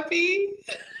so happy.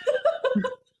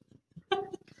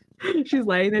 She's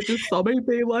laying there just sobbing,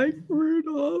 being like,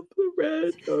 Rudolph the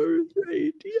Red-Nosed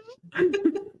Reindeer.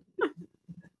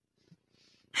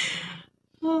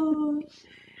 Oh,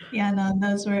 yeah, no,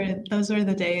 those were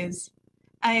the days.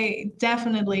 I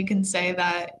definitely can say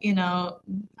that,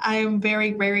 I am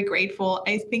very, very grateful.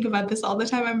 I think about this all the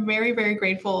time. I'm very, very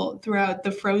grateful throughout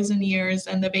the Frozen years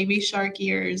and the Baby Shark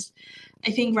years. I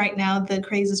think right now the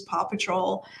craze is Paw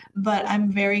Patrol, but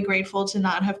I'm very grateful to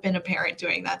not have been a parent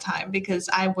during that time because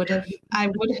I would have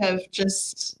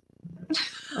just,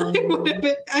 I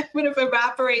would have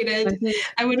evaporated.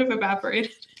 I would have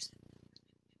evaporated.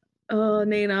 Oh,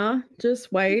 Nina,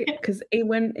 just wait, because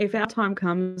if our time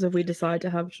comes, if we decide to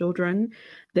have children,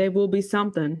 there will be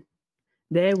something.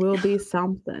 There will be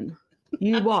something.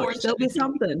 You watch, there'll be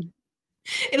something.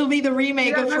 It'll be the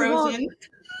remake of Frozen.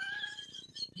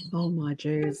 Oh my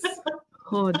jeez.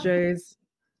 Oh jeez.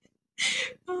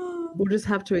 We'll just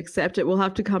have to accept it. We'll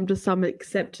have to come to some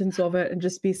acceptance of it and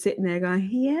just be sitting there going,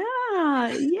 yeah,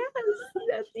 yes,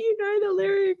 you know the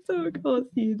lyrics. Oh, of course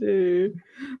you do.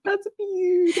 That's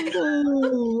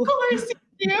beautiful. Of course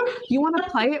you do. You want to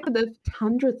play it for the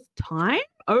 100th time?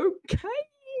 Okay.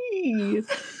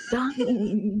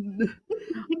 Done.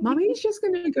 Mummy's just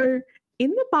going to go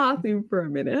in the bathroom for a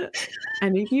minute,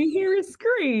 and if you hear a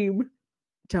scream,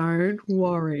 don't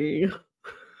worry.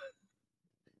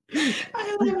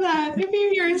 I love that. If you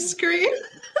hear a scream,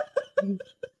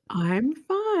 I'm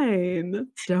fine.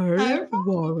 Don't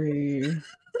worry.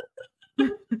 I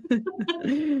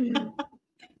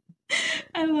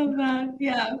love that.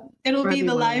 Yeah. It'll be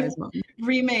the live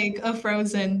remake of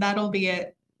Frozen. That'll be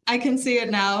it. I can see it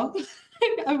now.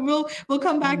 We'll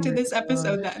come back to this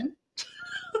episode then.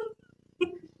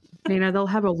 They'll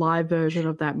have a live version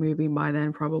of that movie by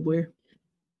then, probably.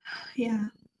 Yeah.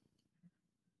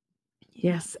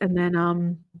 Yes, and then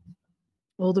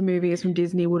all the movies from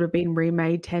Disney would have been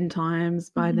remade 10 times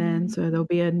by then, so there'll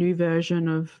be a new version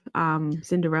of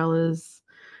Cinderella's.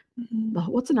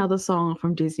 What's another song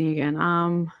from Disney again?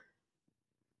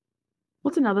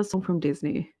 What's another song from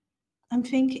Disney? I'm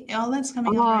thinking all that's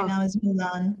coming up right now is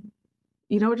Mulan.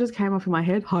 You know what just came off in my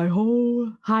head? Hi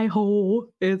ho,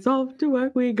 it's off to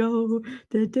work we go.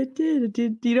 Do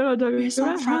you know what I'm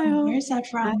talking about? Where's that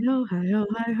from? Hi ho, hi ho,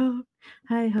 hi ho,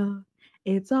 hi ho.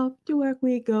 It's off to work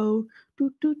we go.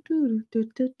 Do, do, do, do,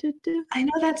 do, do, do. I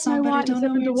know that song, but I don't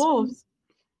know where Dwarves.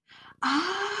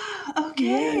 Ah,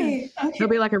 okay. Yeah. Okay.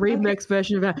 There'll be like a remix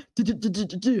version of that.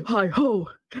 Hi ho,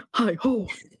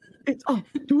 it's off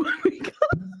to work we go.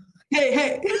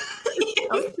 Hey.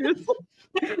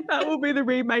 That will be the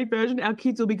remade version. Our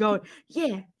kids will be going,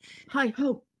 yeah, hi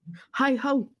ho,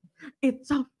 it's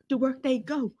off to work they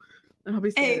go. And I'll be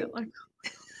saying it like,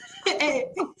 hey.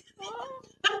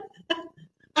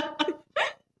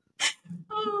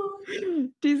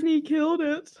 Disney killed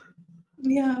it.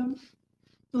 Yeah,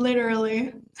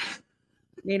 literally.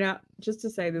 Nina, just to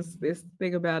say this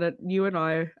thing about it, you and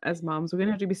I as mums, we're going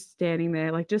to have to be standing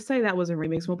there, like, just say that was a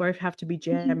remix. We'll both have to be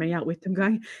jamming out with them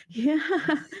going, yeah,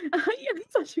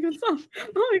 it's such a good song.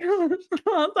 Oh my gosh,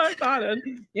 I'm so excited.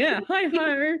 Yeah, hi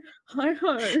ho.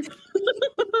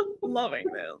 Loving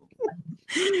this.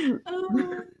 Oh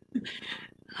gosh.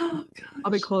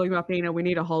 I'll be calling up Nina, we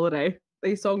need a holiday.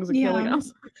 These songs are killing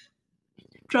us.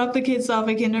 Drop the kids off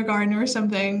at kindergarten or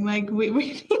something. Like, we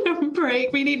need a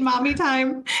break. We need mommy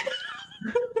time.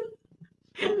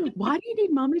 Why do you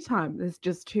need mommy time? There's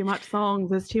just too much songs.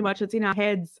 There's too much. It's in our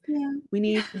heads. Yeah. We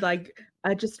need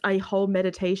just a whole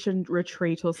meditation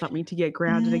retreat or something to get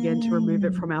grounded again, to remove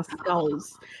it from our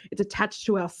skulls. It's attached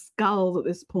to our skulls at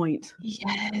this point.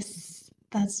 Yes.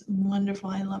 That's wonderful.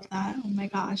 I love that. Oh my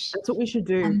gosh. That's what we should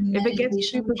do. If it gets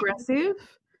too progressive,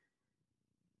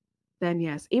 then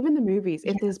yes. Even the movies.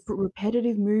 If there's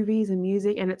repetitive movies and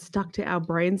music and it's stuck to our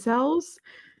brain cells,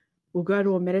 we'll go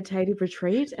to a meditative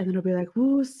retreat and then it'll be like,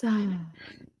 woosah.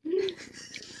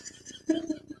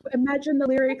 Imagine the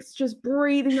lyrics, just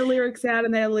breathing the lyrics out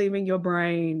and they're leaving your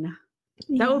brain.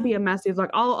 Yeah. That would be a massive, like,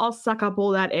 I'll suck up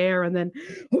all that air and then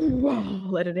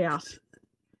let it out.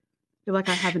 feel like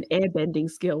I have an airbending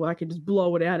skill where I can just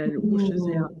blow it out and it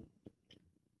whooshes out.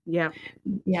 Yeah.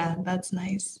 Yeah, that's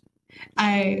nice.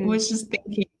 I was just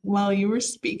thinking while you were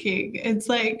speaking, it's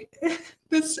like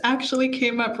this actually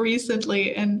came up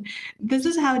recently, and this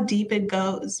is how deep it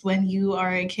goes when you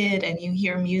are a kid and you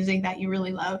hear music that you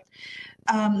really love.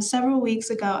 Several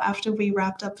weeks ago, after we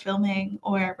wrapped up filming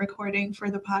or recording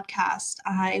for the podcast,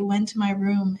 I went to my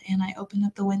room and I opened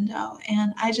up the window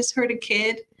and I just heard a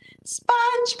kid,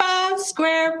 SpongeBob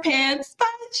SquarePants,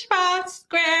 SpongeBob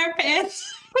SquarePants.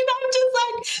 And I'm just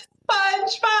like,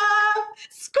 SpongeBob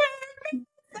SquarePants.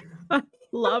 I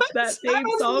love that theme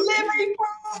song.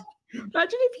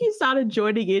 Imagine if you started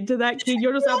joining into that kid,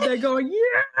 you're just up there going,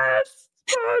 yes,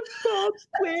 SpongeBob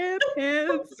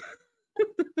SquarePants.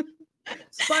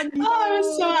 SpongeBob. Oh, I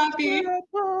was so happy.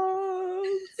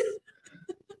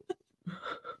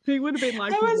 He would have been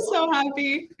like, I was so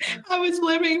happy. I was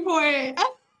living for it.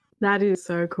 That is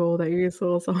so cool that you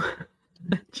saw a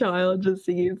child just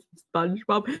singing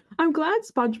SpongeBob. I'm glad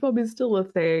SpongeBob is still a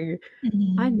thing.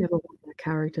 I never want that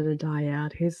character to die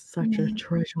out. He's such a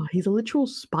treasure. He's a literal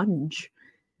sponge.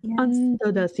 Yes.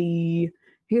 Under the sea.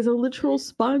 He's a literal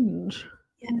sponge.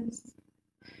 Yes.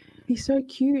 He's so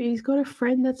cute. He's got a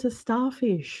friend that's a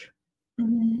starfish.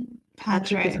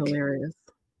 Patrick is hilarious.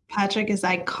 Patrick is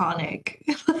iconic.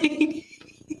 He's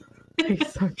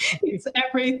so funny. He's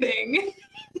everything.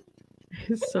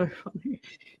 He's so funny.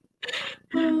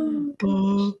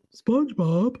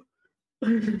 SpongeBob.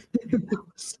 That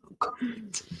was so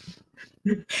good.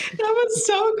 That was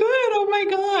so good. Oh my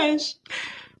gosh.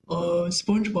 Oh,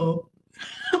 SpongeBob.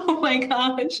 Oh my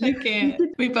gosh, I can't.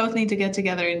 We both need to get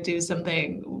together and do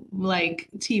something like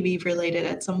TV related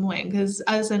at some point, because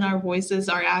us and our voices,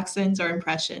 our accents, our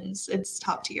impressions, it's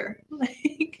top tier.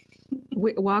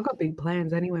 Well, I got big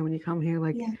plans anyway when you come here,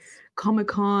 like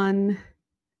Comic-Con,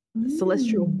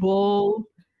 Celestial Ball,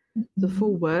 the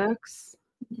full works.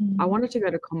 I wanted to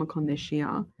go to Comic-Con this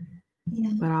year,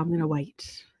 but I'm going to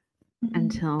wait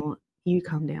until you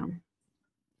come down.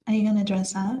 Are you going to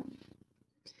dress up?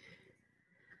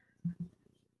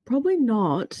 Probably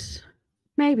not.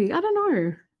 Maybe. I don't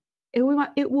know. It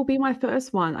will be my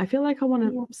first one. I feel like I want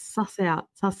to suss it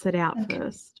out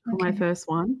first for my first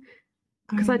one.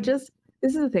 Because this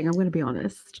is the thing, I'm going to be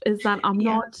honest, is that I'm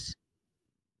not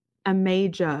a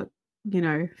major,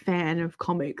 fan of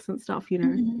comics and stuff,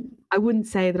 I wouldn't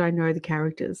say that I know the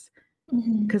characters.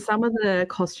 Because some of the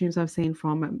costumes I've seen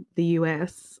from the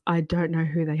US, I don't know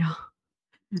who they are.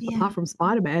 Apart from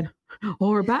Spider-Man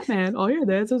or a Batman. Oh yeah,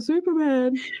 there's a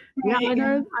Superman. Right, I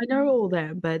know all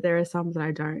them, but there are some that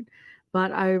I don't.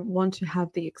 But I want to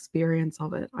have the experience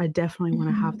of it. I definitely want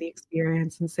to have the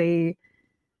experience and see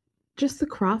just the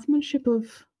craftsmanship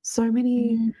of so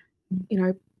many,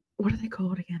 what are they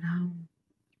called again?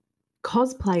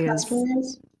 Cosplayers.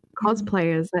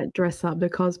 Cosplayers that dress up, the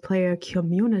cosplayer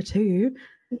community.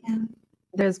 Yeah.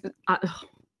 There's the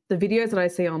videos that I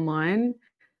see online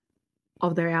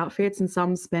of their outfits, and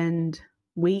some spend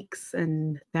weeks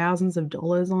and thousands of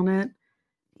dollars on it.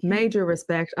 Major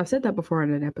respect. I've said that before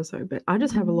in an episode, but I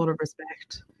just have a lot of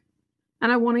respect,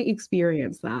 and I want to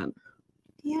experience that.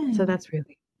 Yeah. So that's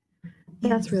really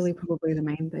probably the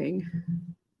main thing.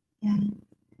 Yeah.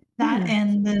 That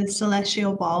and the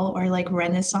Celestial Ball or like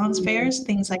Renaissance fairs,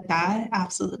 things like that.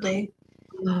 Absolutely.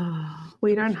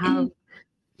 We don't have.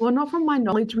 Well, not from my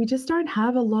knowledge, we just don't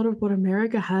have a lot of what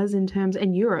America has in terms,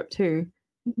 and Europe too,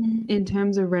 in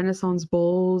terms of Renaissance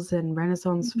balls and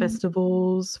Renaissance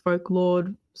festivals,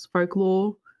 folklore, I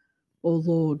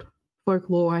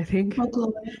think.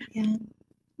 Folklore, yeah.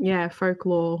 Yeah,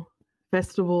 folklore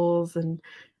festivals, and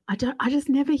I just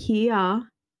never hear,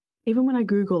 even when I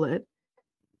Google it,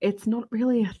 it's not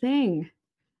really a thing.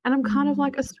 And I'm kind of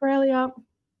like, Australia,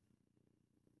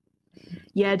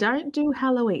 don't do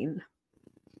Halloween.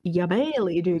 You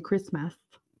barely do Christmas.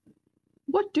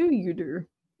 What do you do?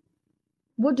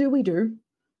 What do we do?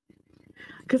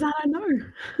 Because I don't know.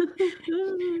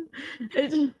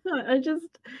 It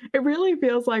really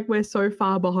feels like we're so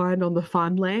far behind on the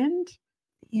fun land.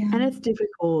 Yeah. And it's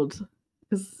difficult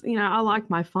because, I like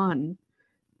my fun.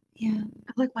 Yeah.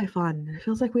 I like my fun. It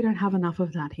feels like we don't have enough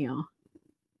of that here.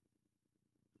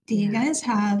 Do you guys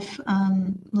have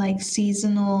like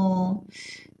seasonal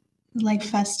like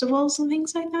festivals and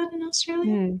things like that in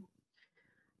Australia?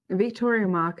 The Victoria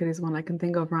Market is one I can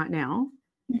think of right now.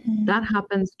 That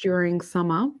happens during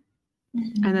summer.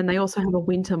 And then they also have a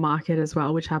winter market as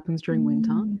well, which happens during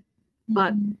winter.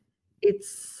 But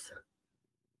it's,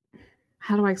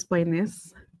 how do I explain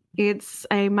this? It's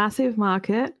a massive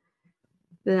market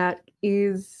that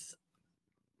is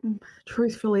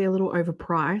truthfully a little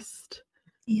overpriced.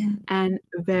 Yeah. and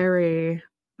very,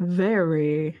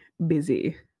 very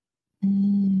busy.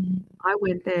 I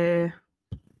went there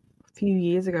a few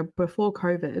years ago before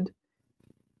COVID,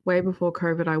 way before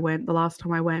COVID. I went the last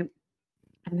time I went,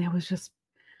 and there was just,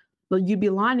 well, you'd be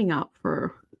lining up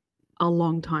for a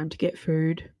long time to get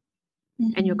food,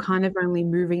 and you're kind of only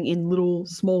moving in little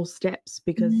small steps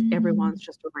because everyone's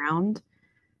just around.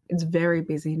 It's very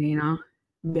busy, Nina,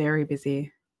 very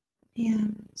busy. Yeah.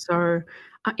 So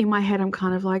in my head, I'm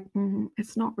kind of like,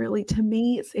 it's not really, to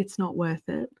me, it's not worth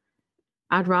it.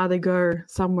 I'd rather go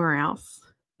somewhere else,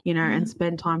 you know, and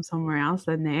spend time somewhere else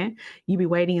than there. You'd be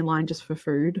waiting in line just for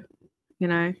food, you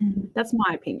know. That's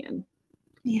my opinion.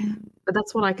 Yeah. But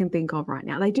that's what I can think of right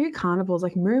now. They do carnivals,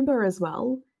 like Moomba as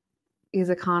well is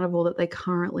a carnival that they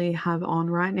currently have on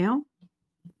right now.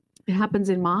 It happens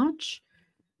in March.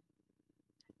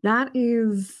 That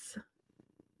is,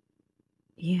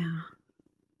 yeah.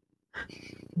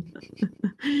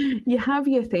 You have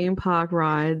your theme park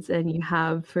rides and you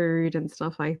have food and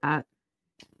stuff like that.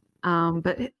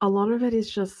 But a lot of it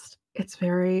is just, it's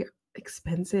very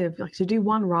expensive. Like to do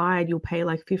one ride, you'll pay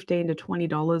like $15 to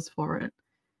 $20 for it.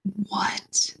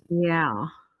 What? Yeah.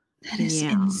 That is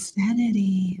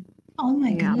insanity. Oh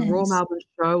my goodness. The Royal Melbourne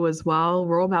Show as well.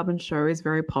 Royal Melbourne Show is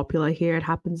very popular here. It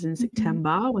happens in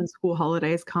September when school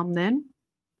holidays come then.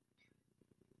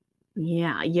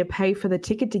 Yeah, you pay for the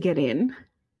ticket to get in.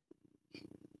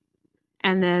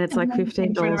 And then it's like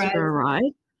 $15 for a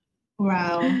ride.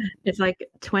 Wow. It's like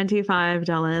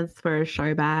 $25 for a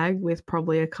show bag with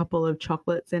probably a couple of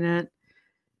chocolates in it.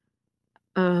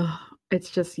 It's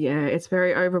just, it's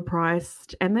very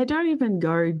overpriced, and they don't even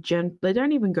go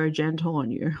gentle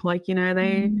on you. Like, you know,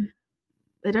 they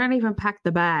don't even pack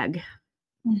the bag.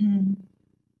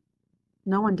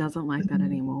 No one doesn't like that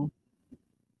anymore.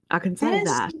 I can say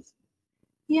that.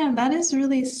 Yeah, that is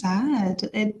really sad.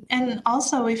 And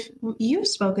also, if you've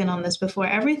spoken on this before,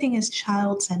 everything is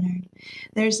child-centered.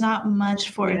 There's not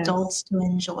much for adults to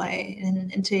enjoy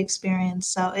and to experience.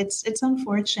 So it's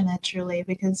unfortunate, truly,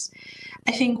 because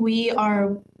I think we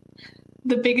are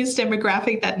the biggest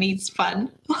demographic that needs fun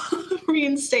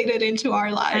reinstated into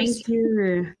our lives. Thank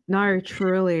you. No,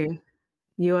 truly.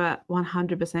 You are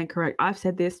 100% correct. I've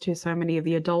said this to so many of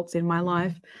the adults in my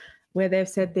life, where they've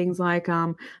said things like,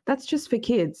 that's just for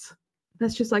kids.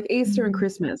 That's just like Easter and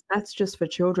Christmas. That's just for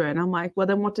children. I'm like, well,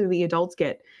 then what do the adults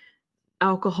get?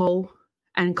 Alcohol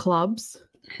and clubs,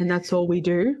 and that's all we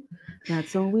do.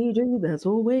 That's all we do. That's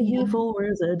all we're here for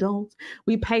as adults.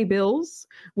 We pay bills,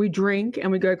 we drink, and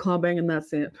we go clubbing, and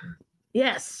that's it.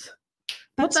 Yes.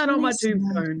 Put that on my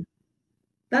tombstone.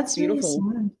 That's beautiful.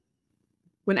 Really sad.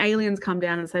 When aliens come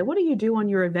down and say, what do you do on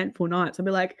your eventful nights? I'll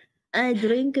be like, I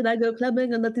drink and I go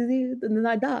clubbing and that is it, and then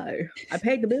I die. I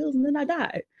pay the bills and then I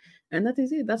die. And that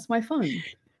is it. That's my fun.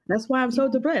 That's why I'm so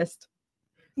depressed.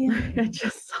 Yeah.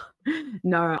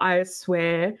 No, I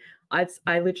swear,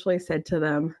 I literally said to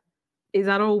them, is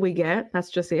that all we get? That's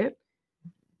just it?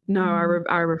 No,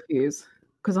 I refuse.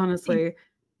 Because honestly,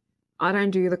 I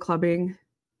don't do the clubbing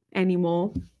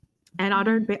anymore. And I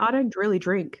don't really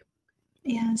drink.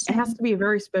 Yeah, it has to be a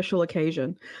very special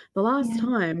occasion. The last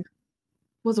time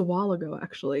was a while ago,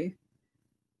 actually.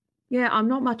 Yeah, I'm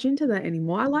not much into that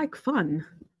anymore. I like fun.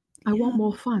 I want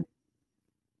more fun.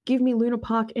 Give me Luna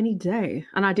Park any day.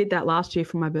 And I did that last year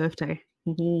for my birthday.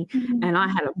 And I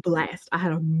had a blast. I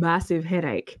had a massive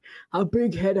headache, a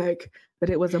big headache,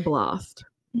 but it was a blast.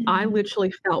 I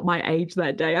literally felt my age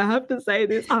that day. I have to say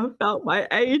this. I felt my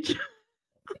age.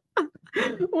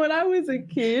 When I was a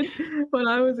kid,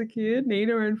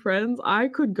 Nina and friends, I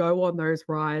could go on those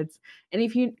rides. And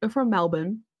if you're from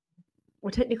Melbourne, or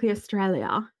technically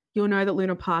Australia, you'll know that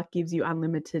Luna Park gives you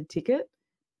unlimited ticket.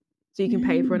 So you can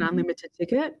pay for an unlimited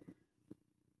ticket.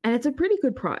 And it's a pretty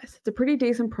good price. It's a pretty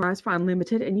decent price for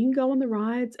unlimited. And you can go on the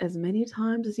rides as many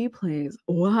times as you please.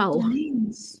 Well,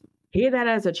 hear that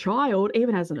as a child,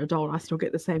 even as an adult, I still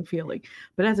get the same feeling.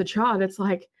 But as a child, it's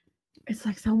like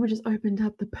someone just opened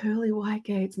up the pearly white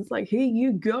gates. It's like, here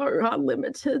you go,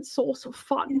 unlimited source of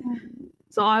fun.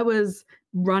 So I was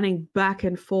running back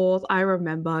and forth. I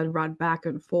remember I'd run back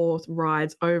and forth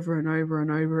rides over and over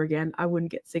and over again. I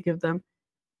wouldn't get sick of them.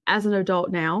 As an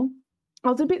adult now, I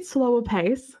was a bit slower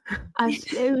pace. I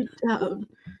slowed down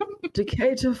to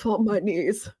cater for my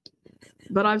knees.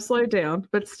 But I've slowed down.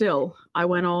 But still, I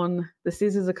went on the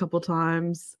Scissors a couple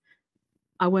times.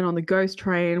 I went on the Ghost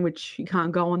Train, which you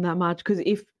can't go on that much because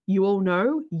if you all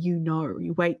know, you know.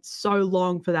 You wait so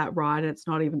long for that ride and it's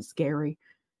not even scary.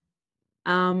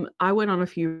 I went on a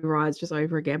few rides just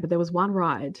over again, but there was one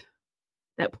ride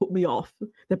that put me off,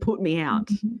 that put me out,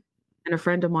 and a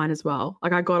friend of mine as well.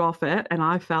 Like I got off it and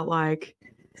I felt like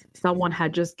someone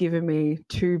had just given me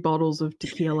 2 bottles of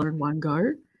tequila in one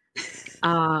go.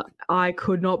 I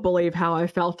could not believe how I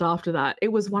felt after that.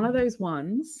 It was one of those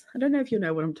ones, I don't know if you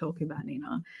know what I'm talking about,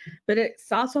 Nina, but it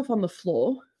starts off on the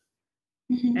floor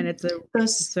and it's a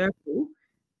circle,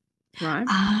 right?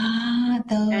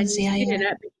 And Those, you yeah, sit in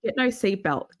yeah. it, but you get no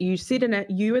seatbelt. You sit in it,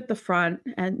 you at the front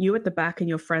and you at the back, and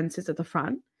your friend sits at the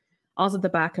front. I was at the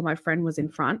back and my friend was in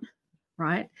front,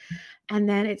 right? And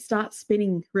then it starts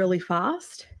spinning really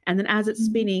fast. And then as it's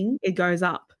spinning, it goes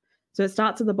up. So it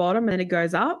starts at the bottom and then it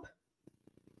goes up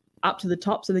to the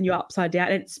top. So then you're upside down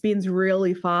and it spins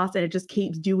really fast and it just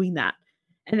keeps doing that.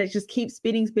 And it just keeps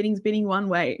spinning one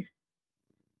way.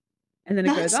 And then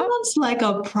it goes up. That sounds like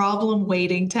a problem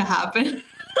waiting to happen.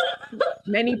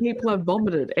 Many people have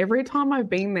vomited. Every time I've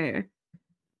been there,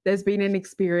 there's been an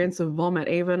experience of vomit,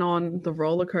 even on the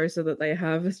roller coaster that they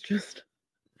have. It's just,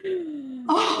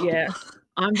 yeah.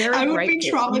 I'm very I would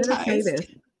grateful. be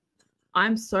traumatized.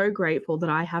 I'm so grateful that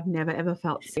I have never ever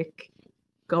felt sick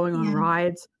going on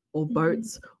rides or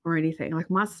boats or anything. Like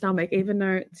my stomach, even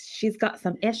though she's got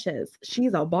some issues,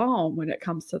 she's a bomb when it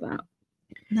comes to that.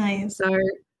 Nice. So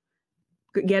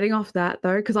getting off that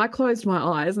though, because I closed my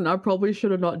eyes and I probably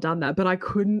should have not done that, but I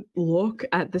couldn't look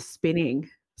at the spinning.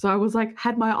 So I was like,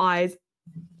 had my eyes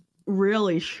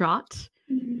really shut.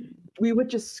 We were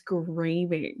just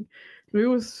screaming. We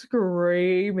were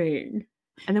screaming.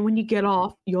 And then when you get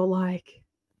off, you're like,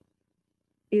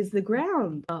 is the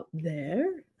ground up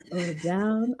there or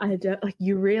down? I don't, like,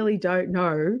 you really don't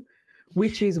know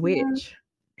which is which.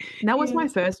 And that was my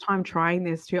first time trying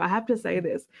this too. I have to say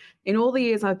this. In all the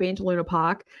years I've been to Luna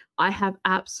Park, I have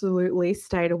absolutely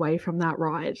stayed away from that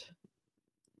ride.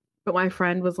 But my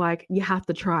friend was like, you have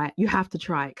to try it. You have to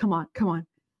try it. Come on, come on.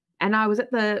 And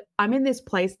I'm in this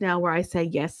place now where I say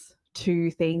yes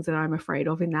to things that I'm afraid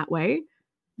of in that way,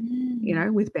 you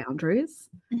know, with boundaries.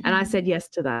 And I said yes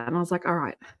to that. And I was like, all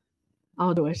right,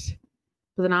 I'll do it.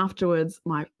 But then afterwards,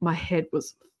 my head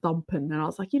was thumping. And I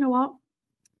was like, you know what?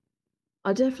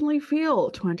 I definitely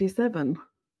feel 27.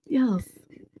 Yes.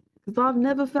 Because I've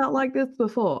never felt like this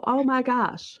before. Oh my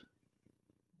gosh.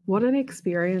 What an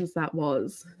experience that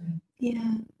was.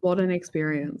 Yeah. What an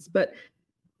experience. But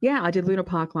yeah, I did Luna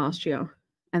Park last year.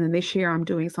 And then this year I'm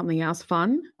doing something else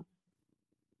fun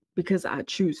because I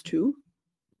choose to.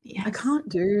 Yes. I can't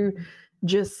do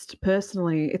just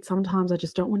personally. It's sometimes I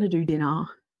just don't want to do dinner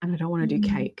and I don't want to do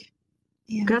cake.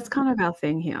 Yeah. That's kind of our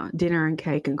thing here. Dinner and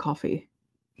cake and coffee.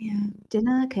 Yeah.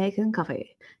 Dinner, cake and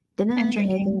coffee. Dinner, and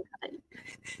drinking. Cake and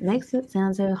coffee. Makes it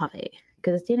sound so happy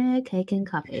because dinner, cake and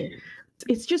coffee.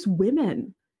 It's just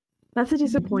women. That's a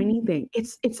disappointing thing.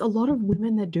 It's a lot of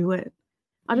women that do it.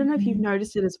 I don't know if you've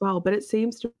noticed it as well, but it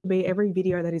seems to be every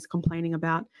video that is complaining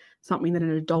about something that an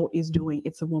adult is doing,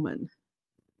 it's a woman.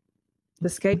 The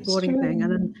skateboarding thing.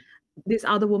 And then this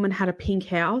other woman had a pink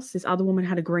house. This other woman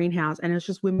had a greenhouse. And it's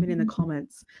just women in the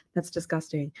comments. That's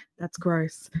disgusting. That's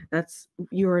gross.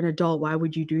 You're an adult. Why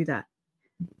would you do that?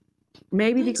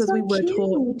 Maybe because we were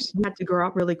taught we had to grow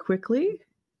up really quickly.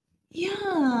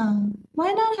 Yeah.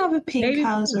 Why not have a pink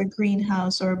house or a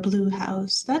greenhouse or a blue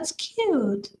house? That's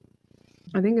cute.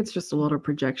 I think it's just a lot of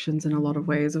projections in a lot of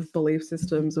ways of belief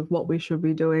systems of what we should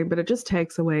be doing, but it just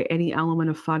takes away any element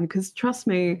of fun because trust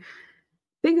me,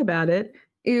 think about it.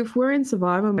 If we're in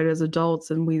survival mode as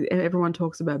adults and everyone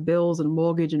talks about bills and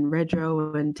mortgage and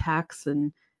rego and tax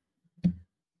and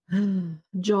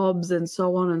jobs and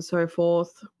so on and so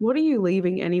forth, what are you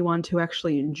leaving anyone to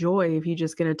actually enjoy if you're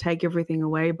just going to take everything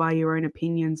away by your own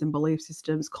opinions and belief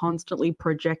systems, constantly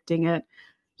projecting it?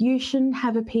 You shouldn't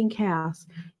have a pink house.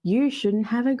 You shouldn't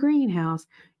have a greenhouse.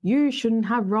 You shouldn't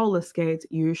have roller skates.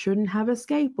 You shouldn't have a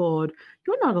skateboard.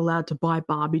 You're not allowed to buy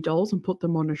Barbie dolls and put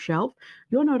them on a shelf.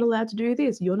 You're not allowed to do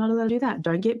this. You're not allowed to do that.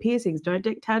 Don't get piercings. Don't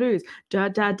get tattoos. Da,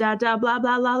 da, da, da, blah,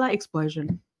 blah, blah, blah,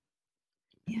 explosion.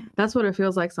 Yeah. That's what it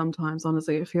feels like sometimes,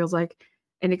 honestly. It feels like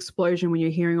an explosion when you're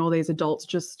hearing all these adults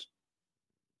just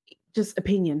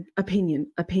opinion,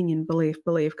 belief,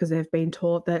 because they've been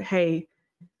taught that, hey,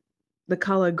 the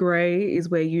color gray is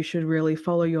where you should really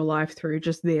follow your life through.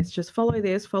 Just follow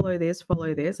this, follow this,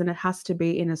 follow this. And it has to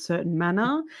be in a certain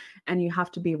manner and you have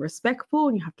to be respectful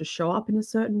and you have to show up in a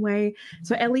certain way.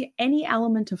 So any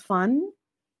element of fun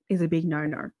is a big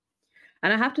no-no.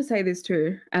 And I have to say this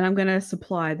too, and I'm going to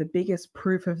supply the biggest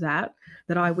proof of that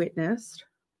I witnessed.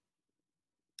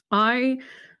 I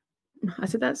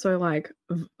said that so like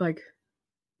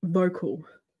vocal.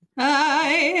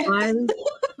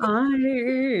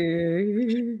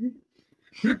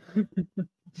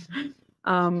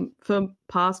 For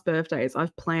past birthdays,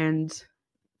 I've planned,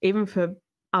 even for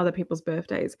other people's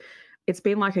birthdays, it's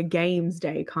been like a games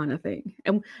day kind of thing.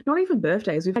 And not even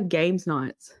birthdays, we've had games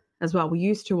nights as well. We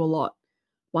used to a lot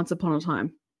once upon a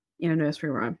time in a nursery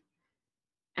rhyme.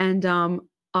 And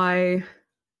I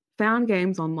found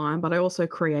games online, but I also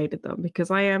created them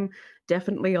because I am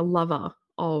definitely a lover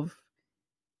of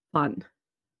fun.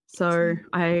 So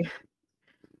I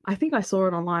think I saw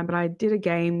it online, but I did a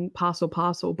game,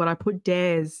 Parcel, but I put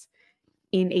dares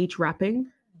in each wrapping,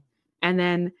 and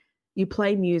then you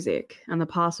play music and the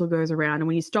parcel goes around, and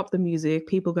when you stop the music,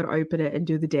 people got to open it and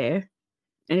do the dare.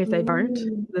 And if they don't,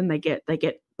 then they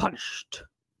get punished.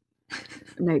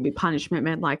 Maybe punishment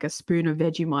meant like a spoon of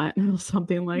Vegemite or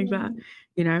something like that.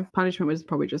 You know, punishment was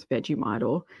probably just Vegemite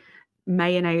or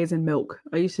mayonnaise and milk.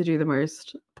 I used to do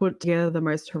put together the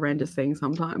most horrendous things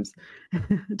sometimes.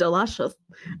 Delicious.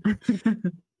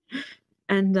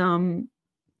 And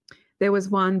there was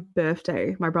one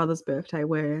birthday, my brother's birthday,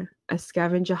 where a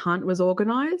scavenger hunt was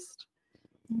organised,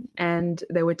 and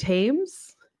there were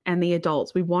teams and the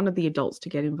adults. We wanted the adults to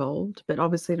get involved, but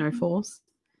obviously no force.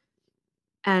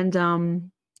 And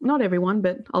not everyone,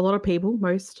 but a lot of people,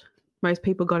 most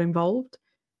people got involved.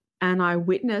 And I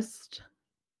witnessed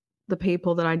the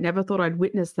people that I never thought I'd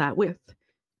witness that with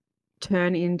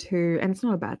turn into, and it's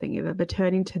not a bad thing either, but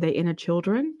turn into their inner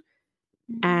children.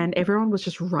 And everyone was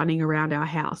just running around our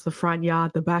house, the front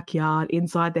yard, the backyard,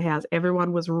 inside the house.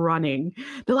 Everyone was running.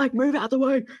 They're like, move out the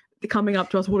way. They're coming up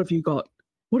to us. What have you got?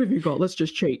 What have you got? Let's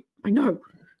just cheat. I know.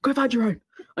 Go find your own.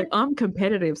 Like, I'm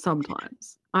competitive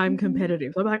sometimes. I'm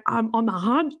competitive. I'm like, I'm on the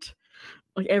hunt.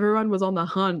 Like, everyone was on the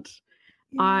hunt.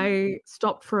 I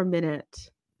stopped for a minute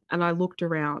and I looked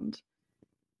around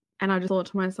and I just thought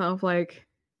to myself, like,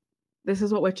 this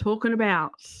is what we're talking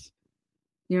about.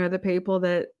 You know, the people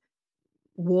that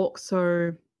walk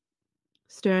so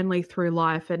sternly through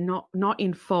life and not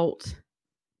in fault,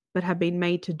 but have been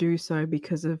made to do so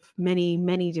because of many,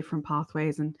 many different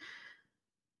pathways and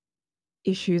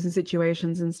issues and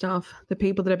situations and stuff. The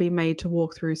people that have been made to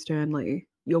walk through sternly,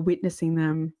 you're witnessing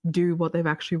them do what they've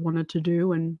actually wanted to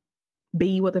do and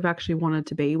be what they've actually wanted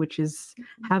to be, which is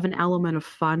have an element of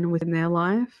fun within their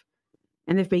life.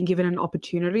 And they've been given an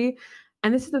opportunity.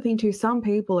 And this is the thing too, some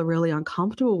people are really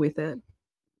uncomfortable with it.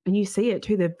 And you see it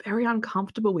too. They're very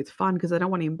uncomfortable with fun because they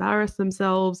don't want to embarrass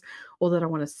themselves, or they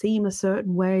don't want to seem a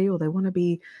certain way, or they want to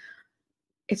be,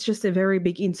 it's just a very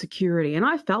big insecurity. And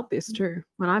I felt this too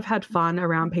when I've had fun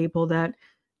around people that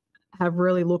have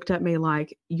really looked at me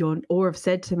like or have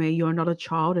said to me, you're not a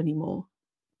child anymore.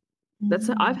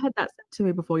 I've had that said to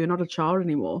me before, you're not a child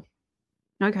anymore.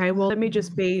 Okay, well, let me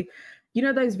just be, you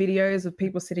know, those videos of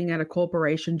people sitting at a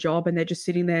corporation job and they're just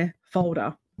sitting there,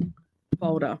 folder.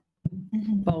 I'll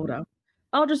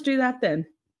just do that then.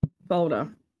 Folder.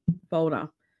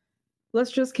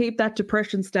 Let's just keep that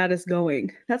depression status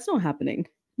going. That's not happening.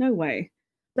 No way.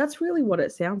 That's really what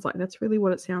it sounds like. That's really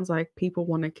what it sounds like. People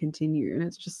want to continue. And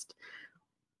it's just,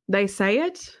 they say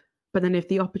it, but then if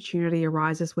the opportunity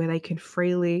arises where they can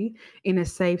freely, in a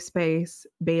safe space,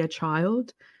 be a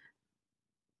child,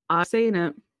 I've seen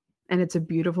it. And it's a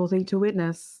beautiful thing to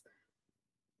witness.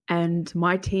 And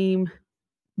my team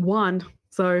won.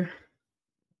 So,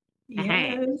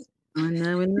 yes. I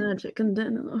know in the chicken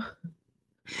dinner.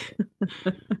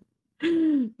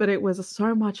 But it was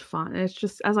so much fun. It's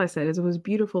just, as I said, it was a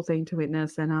beautiful thing to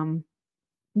witness. And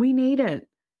we need it.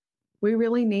 We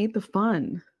really need the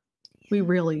fun. We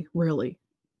really, really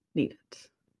need it.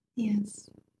 Yes.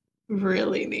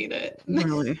 Really need it.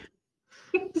 Really.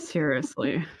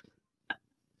 Seriously.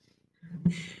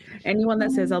 Anyone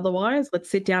that says otherwise, let's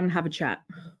sit down and have a chat.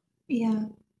 Yeah,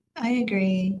 I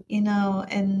agree. You know,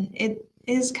 and it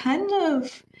is kind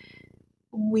of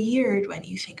weird when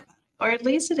you think about it, or at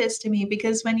least it is to me,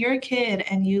 because when you're a kid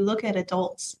and you look at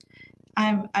adults,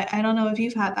 I don't know if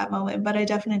you've had that moment, but I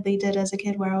definitely did as a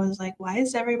kid, where I was like, why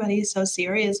is everybody so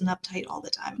serious and uptight all the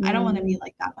time? I don't want to be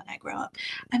like that when I grow up.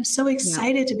 I'm so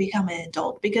excited to become an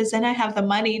adult because then I have the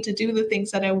money to do the things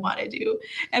that I want to do.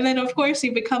 And then, of course,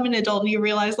 you become an adult and you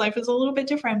realize life is a little bit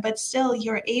different, but still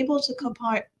you're able to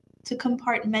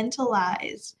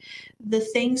compartmentalize the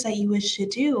things that you wish to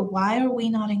do. Why are we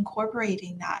not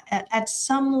incorporating that at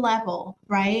some level,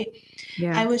 right?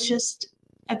 Yeah. I was just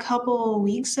a couple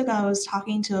weeks ago, I was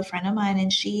talking to a friend of mine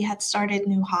and she had started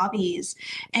new hobbies,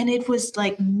 and it was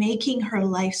like making her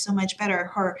life so much better,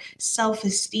 her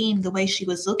self-esteem, the way she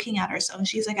was looking at herself. And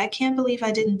she's like, I can't believe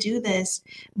I didn't do this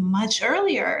much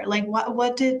earlier. Like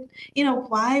what did,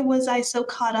 why was I so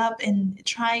caught up in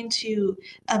trying to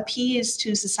appease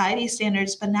to society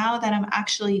standards? But now that I'm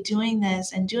actually doing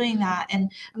this and doing that, and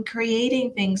I'm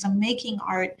creating things, I'm making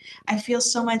art, I feel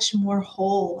so much more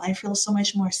whole. I feel so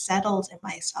much more settled in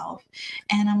myself.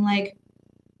 And I'm like,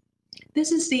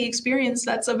 this is the experience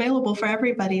that's available for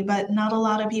everybody, but not a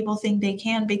lot of people think they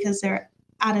can because they're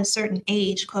at a certain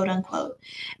age, quote unquote.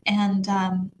 And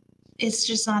it's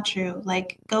just not true.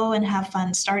 Like, go and have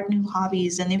fun, start new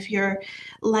hobbies. And if you're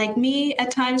like me at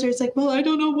times where it's like, well, I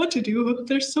don't know what to do,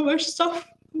 there's so much stuff.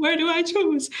 Where do I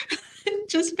choose?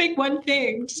 Just pick one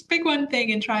thing. Just pick one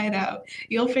thing and try it out.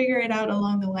 You'll figure it out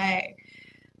along the way.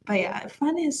 But yeah,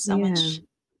 fun is so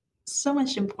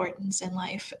much importance in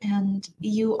life, and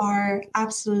you are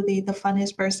absolutely the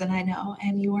funnest person I know,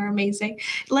 and you are amazing.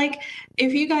 Like,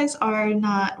 if you guys are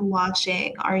not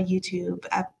watching our YouTube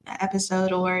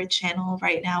episode or channel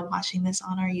right now, watching this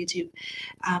on our YouTube,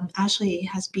 Ashley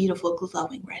has beautiful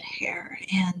glowing red hair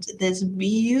and this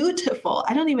beautiful,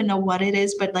 I don't even know what it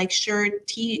is, but like shirt,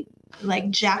 tee, like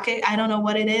jacket, I don't know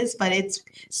what it is, but it's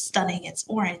stunning. It's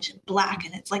orange and black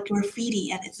and it's like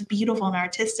graffiti and it's beautiful and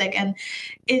artistic, and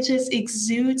it just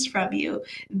exudes from you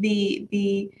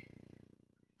the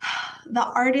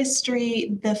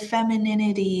artistry, the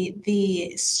femininity,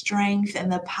 the strength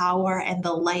and the power and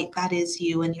the light that is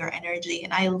you and your energy.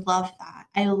 And I love that.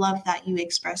 I love that you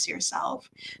express yourself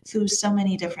through so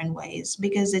many different ways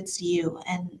because it's you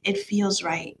and it feels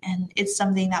right and it's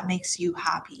something that makes you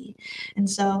happy. And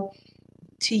so,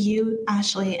 to you,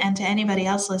 Ashley, and to anybody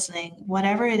else listening,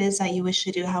 whatever it is that you wish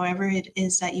to do, however it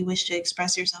is that you wish to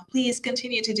express yourself, please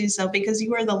continue to do so because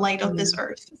you are the light of this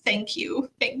earth. Thank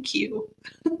you. Thank you.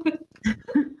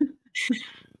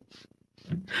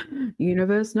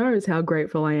 Universe knows how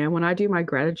grateful I am. When I do my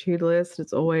gratitude list,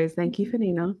 it's always thank you for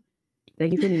Nina.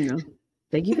 Thank you for Nina.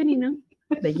 Thank you for Nina.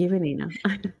 Thank you for Nina.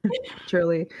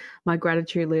 Truly, my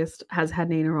gratitude list has had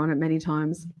Nina on it many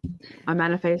times. My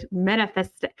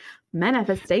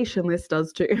manifestation list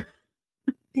does too.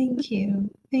 Thank you.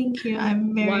 Thank you.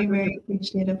 I'm very, very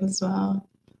appreciative as well.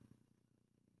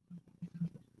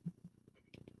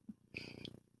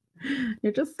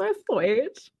 You're just so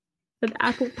sweet. An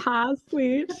apple pie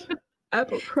sweet.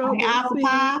 Apple crumble apple sweet.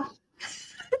 pie.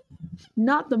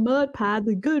 Not the mud pie,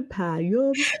 the good pie.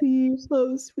 You're the sweet,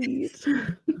 so sweet.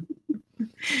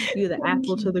 You're the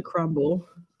apple to the crumble.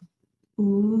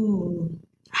 Ooh,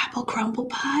 apple crumble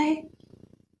pie?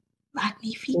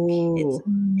 Magnifique. It's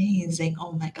amazing.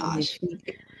 Oh my gosh.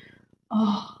 Magnifique.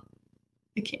 Oh,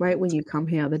 I can't. Right when you come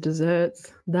here, the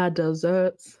desserts.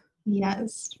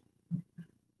 Yes.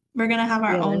 We're going to have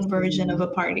our own version of a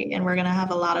party and we're going to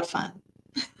have a lot of fun.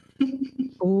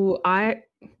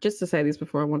 Just to say this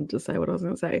before I wanted to say what I was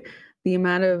going to say, the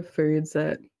amount of foods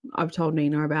that I've told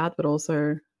Nina about, but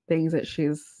also things that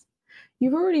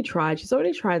you've already tried. She's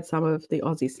already tried some of the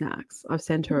Aussie snacks. I've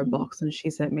sent her a box and she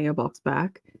sent me a box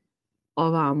back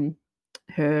of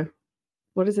her,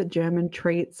 what is it, German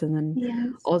treats and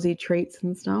then Aussie treats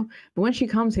and stuff. But when she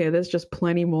comes here, there's just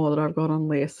plenty more that I've got on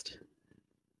list.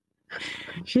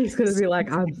 She's going to be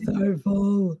like, I'm so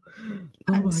full.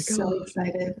 I'm so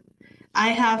excited. I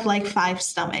have like 5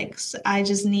 stomachs. I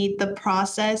just need the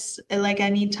process. Like, I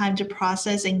need time to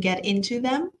process and get into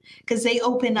them because they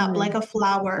open up like a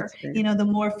flower. You know, the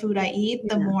more food I eat,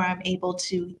 the more I'm able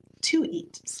to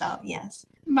eat. So yes,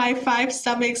 my 5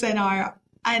 stomachs and I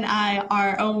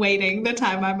are awaiting the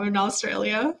time I'm in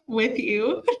Australia with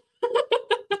you.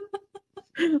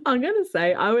 I'm going to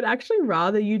say I would actually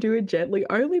rather you do it gently,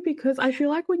 only because I feel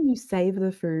like when you save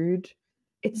the food,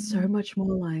 it's so much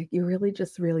more like you're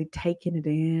really taking it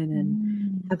in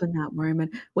and having that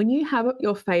moment. When you have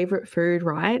your favorite food,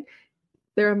 right,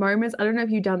 there are moments, I don't know if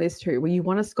you've done this too, where you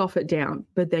want to scoff it down,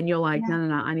 but then you're like, no,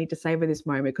 I need to savor this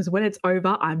moment because when it's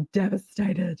over, I'm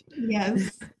devastated.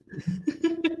 Yes.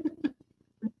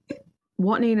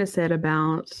 What Nina said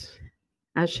about,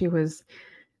 as she was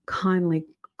kindly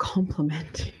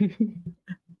complimenting,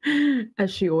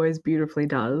 as she always beautifully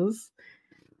does,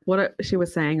 what she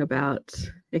was saying about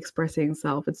expressing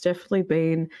self, it's definitely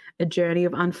been a journey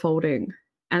of unfolding.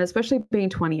 And especially being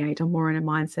 28, I'm more in a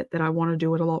mindset that I want to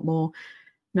do it a lot more,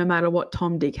 no matter what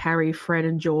Tom, Dick, Harry, Fred,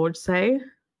 and George say.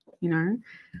 You know,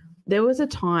 there was a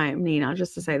time, Nina,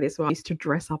 just to say this, where I used to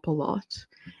dress up a lot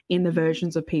in the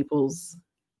versions of people's,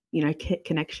 you know,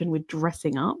 connection with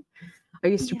dressing up. I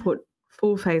used to put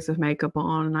full face of makeup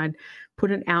on and I'd put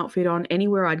an outfit on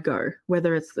anywhere I'd go,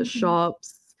 whether it's the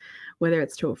shops, whether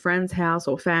it's to a friend's house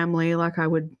or family. Like I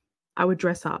would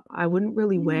dress up. I wouldn't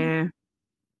really wear,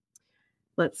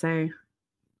 let's say,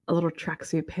 a little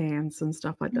tracksuit pants and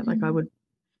stuff like that. Like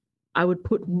I would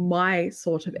put my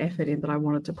sort of effort in that I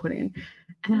wanted to put in.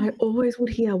 And I always would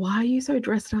hear, why are you so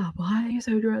dressed up? Why are you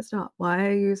so dressed up? Why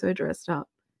are you so dressed up?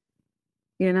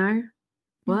 You know,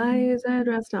 why are you so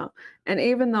dressed up? And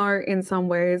even though in some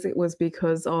ways it was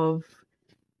because of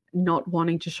not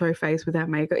wanting to show face without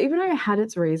makeup, even though it had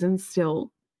its reasons,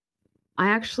 still I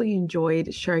actually enjoyed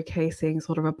showcasing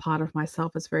sort of a part of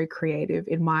myself as very creative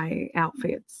in my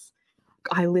outfits.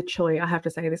 I have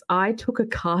to say this, I took a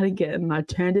cardigan and I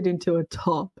turned it into a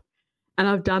top. And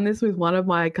I've done this with one of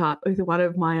my tops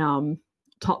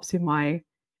in my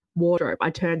wardrobe. I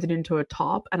turned it into a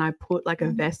top and I put like a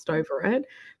vest over it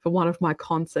for one of my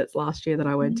concerts last year that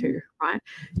I went to, right?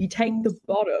 You take the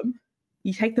bottom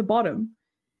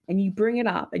and you bring it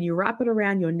up and you wrap it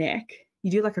around your neck.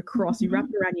 You do like a cross, you wrap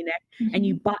it around your neck and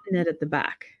you button it at the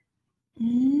back.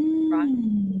 Right?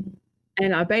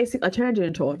 And I turned it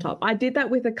into a top. I did that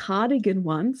with a cardigan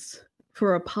once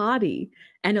for a party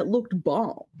and it looked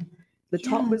bomb. The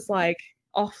top was like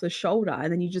off the shoulder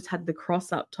and then you just had the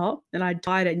cross up top and I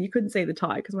tied it and you couldn't see the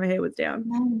tie because my hair was down.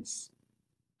 Nice.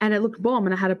 And it looked bomb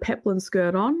and I had a peplum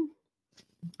skirt on.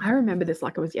 I remember this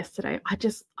like it was yesterday. I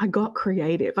got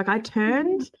creative. Like I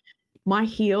turned my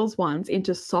heels once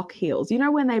into sock heels. You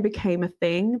know when they became a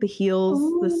thing, the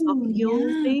sock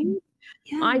heels thing?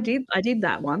 Yeah. I did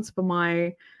that once for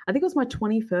I think it was my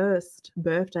 21st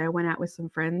birthday. I went out with some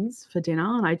friends for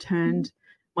dinner and I turned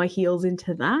my heels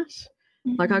into that.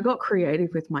 Like I got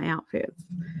creative with my outfits.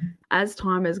 As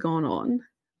time has gone on,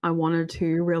 I wanted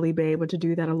to really be able to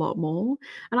do that a lot more.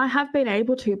 And I have been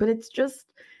able to, but it's just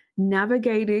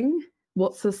navigating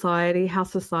how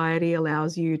society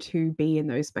allows you to be in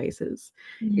those spaces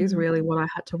is really what I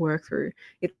had to work through.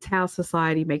 It's how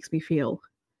society makes me feel.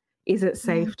 Is it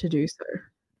safe to do so?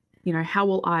 You know, how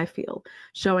will I feel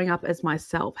showing up as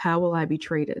myself? How will I be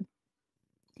treated?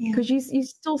 Because you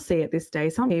still see it this day.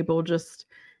 Some people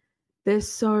they're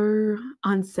so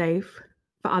unsafe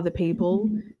for other people,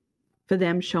 for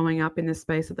them showing up in the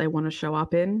space that they want to show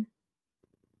up in.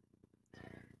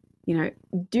 You know,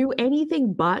 do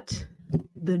anything but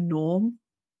the norm,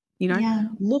 you know,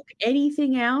 look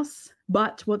anything else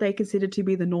but what they consider to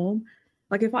be the norm.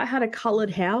 Like if I had a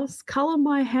colored house, color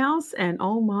my house and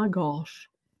oh my gosh,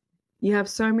 you have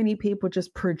so many people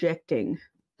just projecting,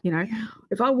 you know.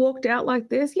 If I walked out like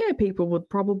this, people would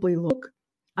probably look.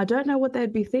 I don't know what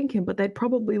they'd be thinking, but they'd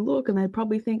probably look and they'd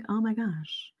probably think, oh my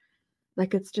gosh,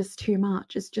 like it's just too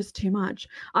much. It's just too much.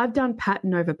 I've done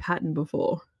pattern over pattern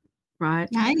before, right?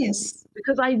 Nice.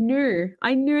 Because I knew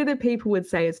that people would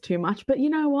say it's too much, but you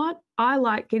know what? I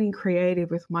like getting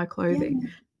creative with my clothing.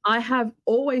 I have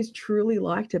always truly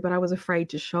liked it, but I was afraid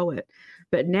to show it.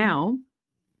 But now,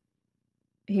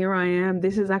 here I am.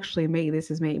 This is actually me.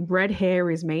 This is me. Red hair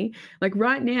is me. Like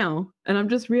right now, and I'm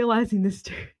just realizing this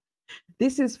too.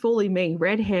 This is fully me.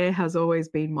 Red hair has always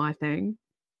been my thing,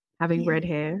 having red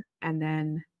hair, and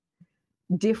then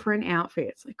different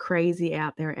outfits, like crazy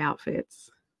out there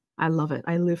outfits. I love it.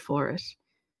 I live for it.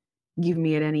 Give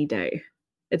me it any day.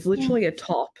 It's literally a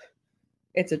top.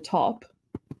 It's a top,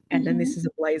 and then this is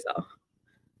a blazer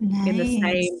in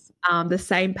the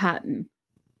same pattern.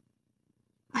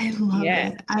 I love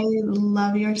it. I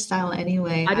love your style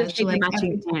anyway. I just need the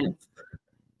matching pants.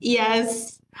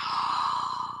 Yes.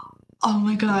 Oh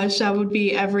my gosh, that would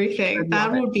be everything.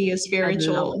 That would be a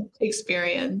spiritual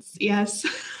experience. Yes.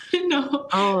 No.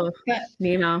 Oh,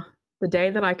 Nina, the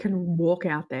day that I can walk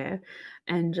out there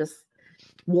and just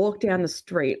walk down the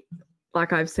street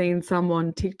like I've seen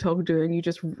someone TikTok do, and you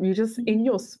just in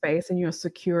your space and you're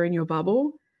secure in your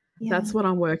bubble. That's what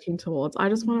I'm working towards. I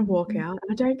just want to walk out.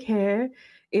 I don't care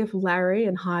if Larry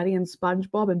and Heidi and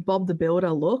SpongeBob and Bob the Builder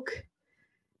look.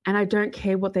 And I don't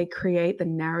care what they create, the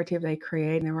narrative they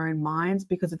create in their own minds,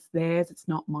 because it's theirs, it's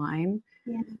not mine.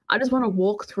 I just want to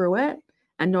walk through it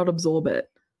and not absorb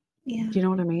it. Do you know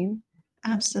what I mean?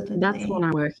 Absolutely. That's what I'm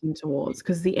working towards,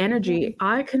 because the energy,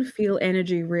 I can feel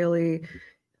energy really.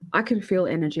 I can feel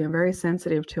energy. I'm very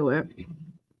sensitive to it.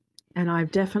 And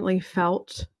I've definitely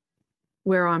felt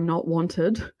where I'm not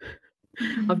wanted.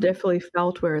 I've definitely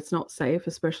felt where it's not safe,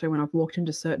 especially when I've walked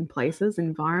into certain places,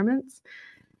 environments.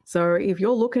 So if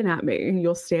you're looking at me and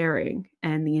you're staring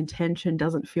and the intention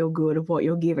doesn't feel good of what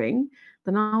you're giving,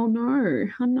 then I'll know.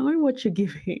 I know what you're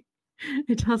giving.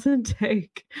 It doesn't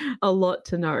take a lot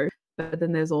to know. But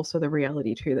then there's also the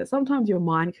reality too, that sometimes your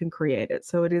mind can create it.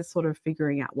 So it is sort of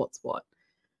figuring out what's what.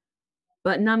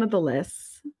 But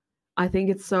nonetheless, I think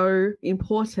it's so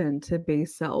important to be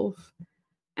self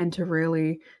and to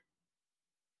really,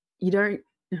 how do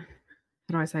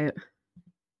I say it?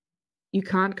 You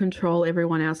can't control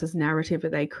everyone else's narrative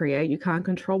that they create. You can't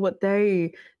control what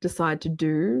they decide to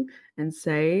do and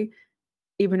say,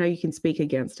 even though you can speak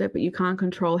against it, but you can't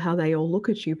control how they all look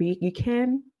at you. But you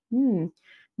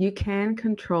can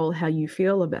control how you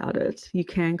feel about it. You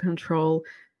can control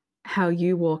how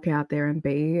you walk out there and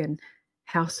be, and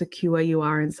how secure you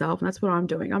are in self. And that's what I'm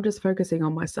doing. I'm just focusing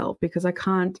on myself, because I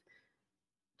can't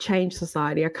change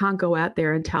society. I can't go out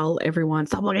there and tell everyone,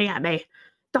 stop looking at me.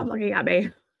 Stop looking at me.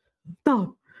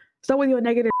 Stop. Stop with your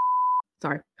negative.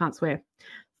 Sorry, can't swear.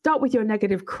 Stop with your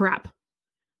negative crap.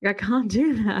 I can't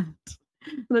do that.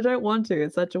 And I don't want to.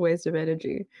 It's such a waste of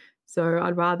energy. So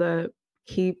I'd rather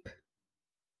keep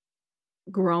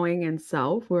growing in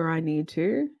self where I need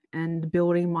to and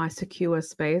building my secure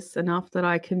space enough that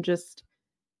I can just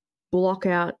block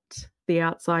out the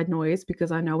outside noise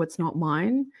because I know it's not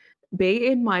mine. Be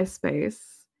in my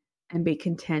space and be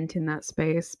content in that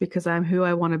space because I'm who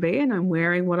I want to be and I'm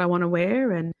wearing what I want to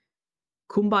wear, and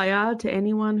kumbaya to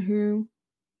anyone who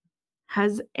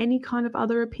has any kind of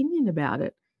other opinion about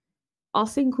it. I'll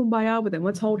sing kumbaya with them.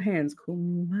 Let's hold hands.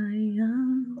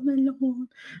 Kumbaya, my Lord.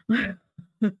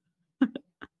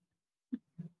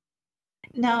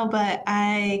 No, but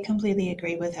I completely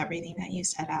agree with everything that you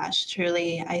said, Ash.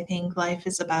 Truly, I think life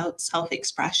is about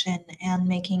self-expression and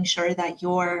making sure that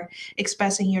you're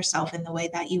expressing yourself in the way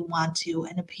that you want to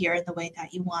and appear in the way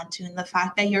that you want to. And the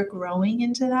fact that you're growing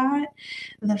into that,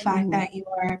 the fact that you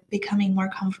are becoming more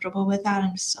comfortable with that,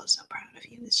 I'm so, so proud of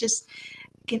you. It's just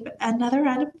give another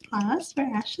round of applause for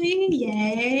Ashley.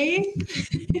 Yay.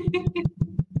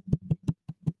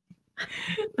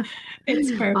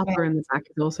 It's perfect. Upper in the back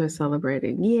is also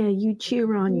celebrating. Yeah, you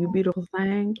cheer on, you beautiful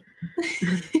thing.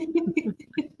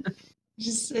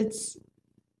 Just it's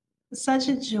such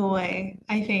a joy,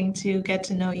 I think, to get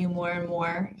to know you more and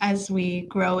more as we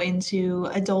grow into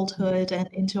adulthood and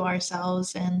into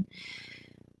ourselves and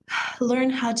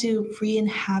learn how to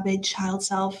re-inhabit child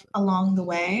self along the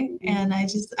way. And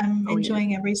I'm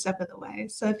enjoying every step of the way.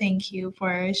 So thank you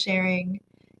for sharing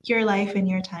your life and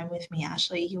your time with me,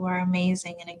 Ashley. You are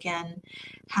amazing. And again,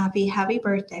 happy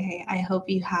birthday. I hope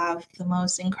you have the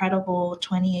most incredible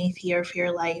 28th year of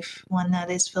your life, one that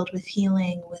is filled with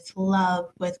healing, with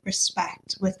love, with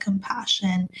respect, with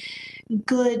compassion,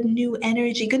 good new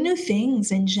energy, good new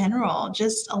things in general.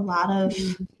 Just a lot of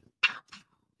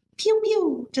pew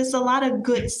pew, just a lot of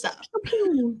good stuff.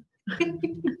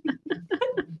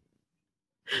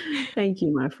 Thank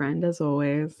you, my friend, as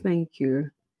always. Thank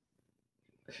you.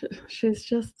 She's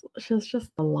just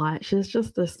the light. She's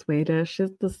just the sweetest.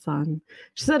 She's the sun.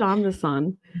 She said I'm the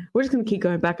sun. We're just gonna keep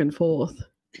going back and forth.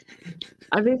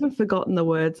 I've even forgotten the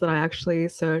words that I actually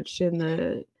searched in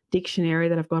the dictionary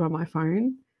that I've got on my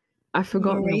phone. I've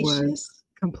forgotten the words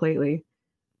completely.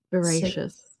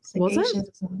 Voracious. Was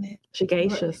it?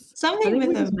 Sagacious. Something I think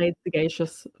with we just made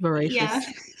sagacious voracious. Yeah.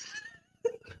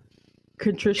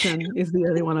 Contrition is the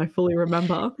only one I fully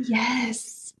remember.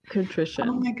 Yes. Contrition.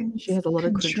 Oh my goodness. She has a lot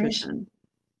of contrition.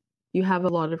 You have a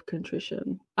lot of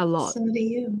contrition. A lot. So do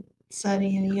you.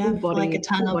 You have like a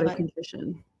ton of it.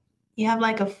 Contrition. You have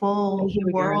like a full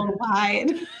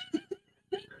worldwide.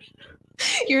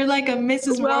 You're like a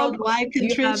Mrs. Worldwide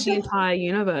contrition. You have the entire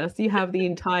universe. You have the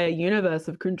entire universe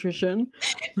of contrition.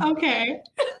 Okay.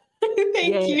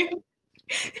 Thank you.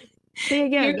 See,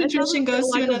 again, your contrition goes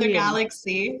to another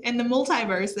galaxy in the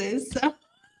multiverses. So.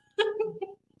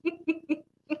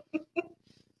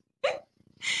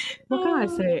 What can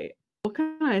I say? What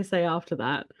can I say after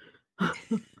that?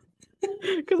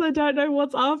 Because I don't know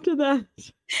what's after that.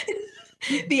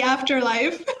 The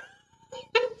afterlife.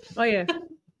 Oh, yeah.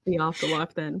 The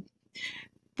afterlife, then.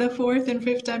 The fourth and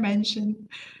fifth dimension.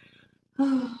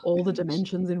 All the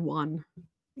dimensions in one.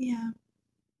 Yeah.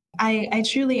 I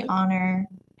truly honor,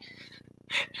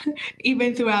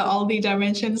 even throughout all the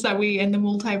dimensions that we in the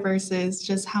multiverses,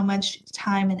 just how much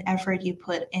time and effort you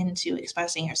put into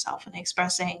expressing yourself and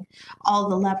expressing all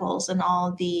the levels and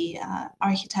all the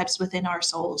archetypes within our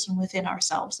souls and within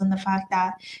ourselves. And the fact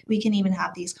that we can even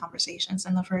have these conversations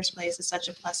in the first place is such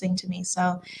a blessing to me.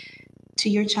 So to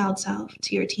your child self,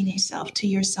 to your teenage self, to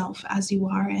yourself as you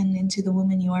are, and into the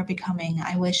woman you are becoming,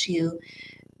 I wish you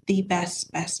the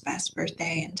best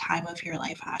birthday and time of your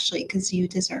life, Ashley, because you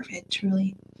deserve it,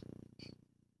 truly.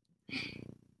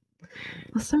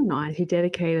 That's so nice. You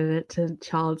dedicated it to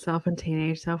child self and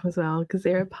teenage self as well, because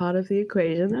they're a part of the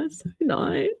equation. That's so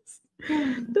nice.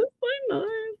 Yeah. That's so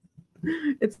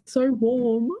nice. It's so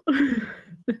warm.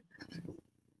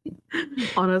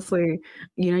 Honestly,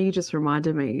 you just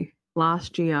reminded me.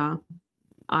 Last year,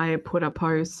 I put a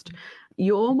post.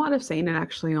 You all might have seen it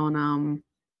actually on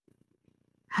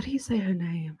how do you say her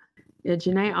name? Yeah,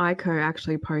 Janae Aiko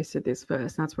actually posted this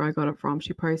first. That's where I got it from.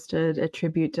 She posted a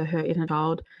tribute to her inner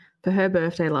child for her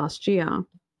birthday last year.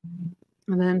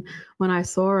 And then when I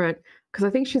saw it, because I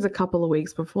think she's a couple of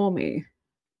weeks before me,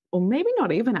 or maybe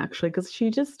not even actually, because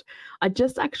I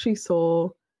just actually saw,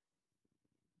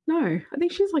 no, I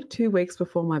think she's like 2 weeks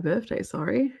before my birthday,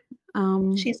 sorry.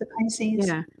 She's a Pisces.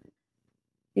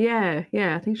 Yeah.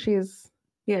 I think she's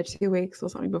 2 weeks or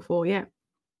something before. Yeah.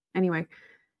 Anyway,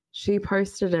 she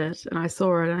posted it and I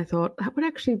saw it and I thought that would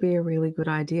actually be a really good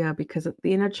idea because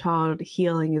the inner child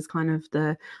healing is kind of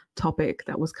the topic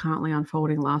that was currently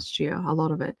unfolding last year, a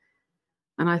lot of it.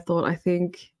 And I thought, I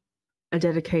think a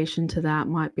dedication to that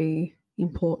might be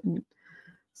important.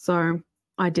 So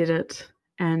I did it,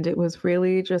 and it was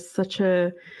really just such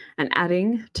an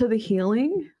adding to the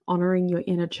healing, honoring your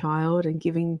inner child and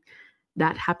giving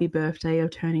that happy birthday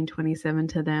of turning 27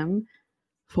 to them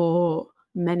for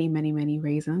many, many, many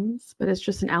reasons. But it's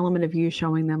just an element of you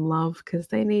showing them love because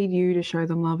they need you to show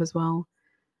them love as well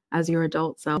as your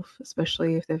adult self,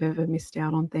 especially if they've ever missed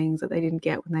out on things that they didn't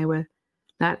get when they were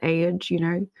that age. You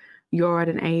know, you're at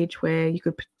an age where you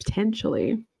could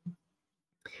potentially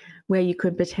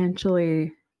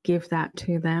give that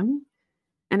to them.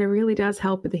 And it really does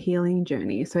help with the healing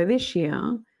journey. So this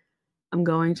year, I'm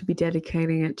going to be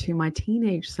dedicating it to my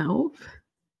teenage self.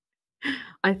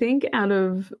 I think out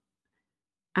of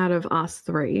us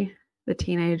three, the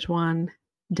teenage one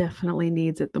definitely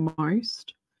needs it the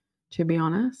most, to be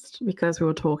honest, because we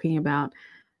were talking about,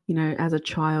 you know, as a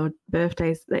child,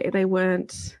 birthdays, they were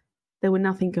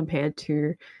nothing compared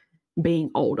to being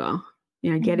older.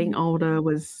 You know, getting older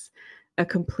was a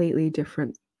completely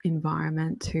different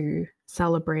environment to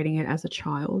celebrating it as a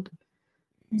child.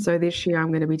 So this year I'm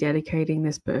going to be dedicating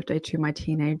this birthday to my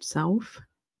teenage self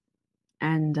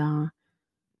and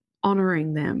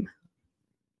honoring them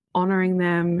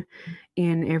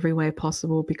in every way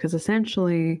possible, because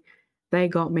essentially they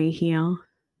got me here.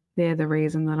 They're the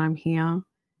reason that I'm here,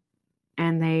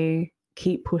 and they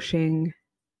keep pushing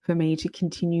for me to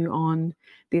continue on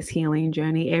this healing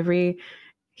journey. Every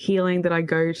healing that I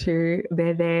go to,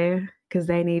 they're there because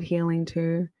they need healing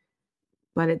too.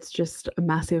 But it's just a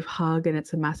massive hug, and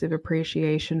it's a massive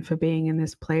appreciation for being in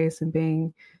this place and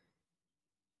being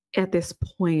at this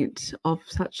point of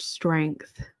such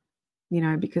strength, you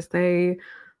know, because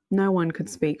no one could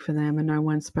speak for them and no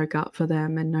one spoke up for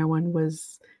them and no one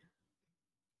was,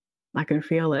 I can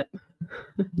feel it.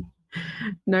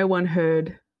 No one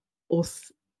heard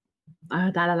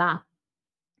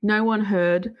no one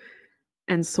heard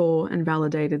and saw and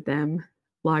validated them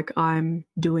like I'm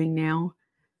doing now.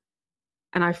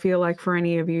 And I feel like for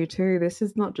any of you too, this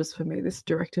is not just for me, this is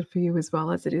directed for you as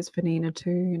well as it is for Nina too,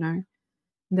 you know.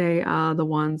 They are the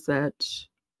ones that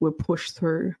were pushed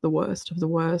through the worst of the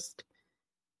worst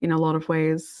in a lot of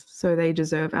ways. So they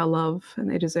deserve our love and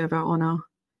they deserve our honor.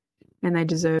 And they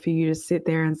deserve for you to sit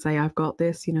there and say, I've got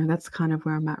this. You know, that's kind of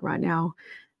where I'm at right now.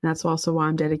 And that's also why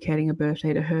I'm dedicating a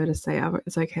birthday to her, to say,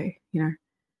 it's okay. You know,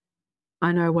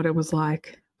 I know what it was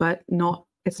like, but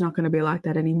it's not going to be like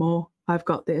that anymore. I've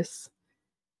got this.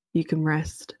 You can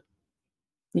rest.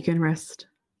 You can rest.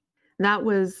 That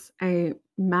was a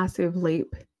massive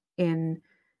leap in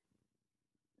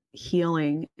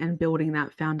healing and building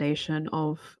that foundation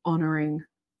of honoring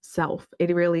self.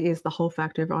 It really is the whole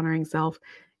factor of honoring self.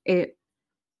 It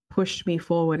pushed me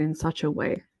forward in such a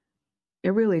way.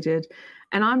 It really did.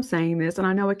 And I'm saying this, and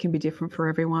I know it can be different for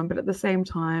everyone, but at the same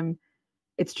time,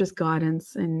 it's just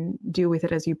guidance and do with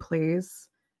it as you please.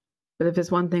 But if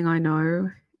there's one thing I know,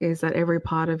 is that every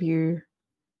part of you,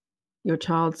 your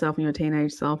child self and your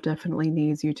teenage self, definitely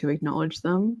needs you to acknowledge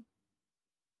them.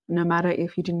 No matter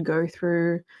if you didn't go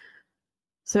through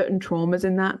certain traumas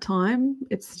in that time,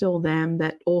 it's still them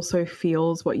that also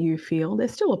feels what you feel. They're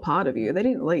still a part of you. They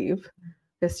didn't leave.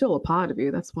 They're still a part of you.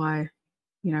 That's why,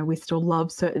 you know, we still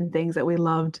love certain things that we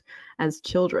loved as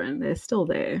children. They're still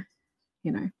there,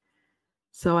 you know.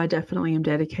 So I definitely am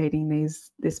dedicating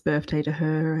this birthday to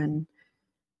her, and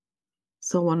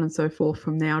so on and so forth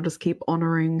from now. Just keep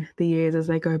honoring the years as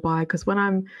they go by, because when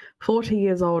I'm 40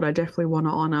 years old, I definitely want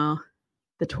to honor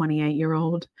the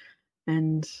 28-year-old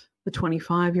and the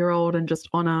 25-year-old and just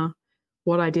honor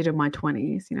what I did in my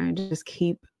 20s, you know, just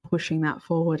keep pushing that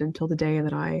forward until the day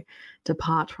that I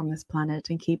depart from this planet,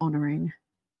 and keep honoring.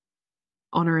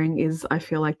 Honoring is, I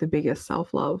feel like, the biggest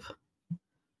self-love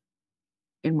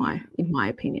in my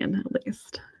opinion, at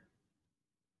least.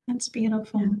 That's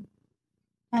beautiful.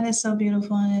 That is so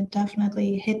beautiful, and it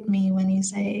definitely hit me when you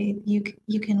say you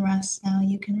can rest now.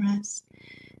 You can rest.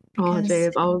 Oh,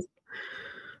 geez,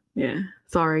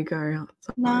 sorry, go.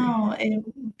 Sorry. No,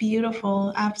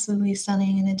 beautiful, absolutely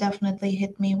stunning, and it definitely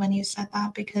hit me when you said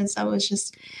that, because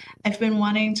I've been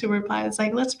wanting to reply. It's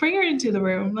like, let's bring her into the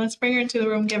room. Let's bring her into the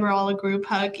room, give her all a group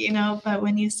hug, you know. But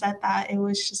when you said that, it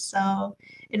was just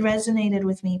it resonated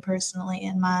with me personally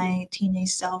and my teenage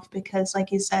self, because,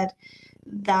 like you said,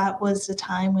 that was the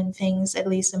time when things, at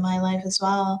least in my life as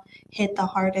well, hit the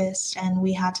hardest, and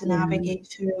we had to navigate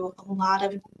through a lot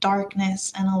of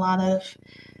darkness and a lot of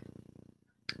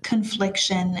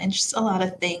confliction and just a lot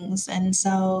of things. And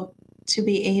so to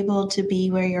be able to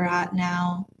be where you're at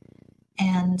now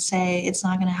and say, it's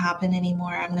not going to happen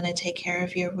anymore, I'm going to take care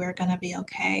of you, we're going to be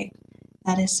okay,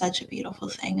 that is such a beautiful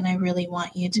thing. And I really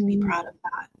want you to be proud of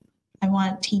that. I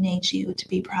want teenage you to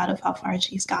be proud of how far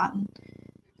she's gotten,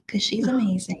 because she's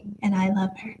amazing and I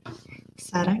love her.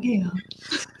 Sarageo.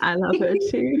 I love her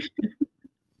too.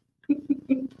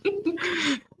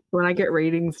 When I get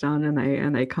readings done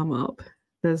and they come up,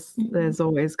 there's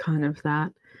always kind of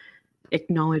that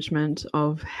acknowledgement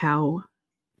of how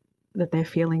that they're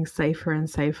feeling safer and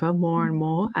safer more and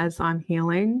more as I'm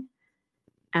healing.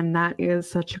 And that is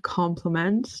such a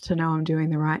compliment to know I'm doing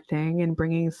the right thing and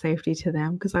bringing safety to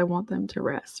them, because I want them to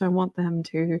rest. I want them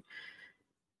to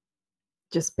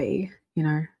just be,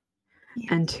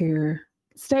 and to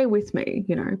stay with me,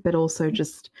 but also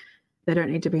just, they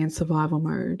don't need to be in survival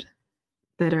mode.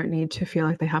 They don't need to feel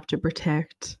like they have to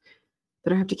protect. They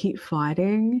don't have to keep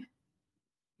fighting,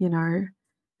 and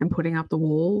putting up the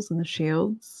walls and the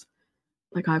shields.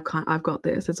 Like, I've got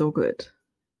this. It's all good.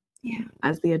 Yeah.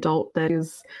 As the adult that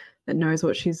knows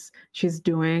what she's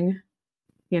doing,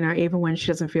 even when she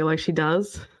doesn't feel like she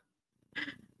does,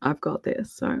 I've got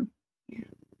this. So,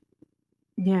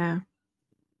 yeah.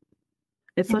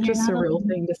 It's such a surreal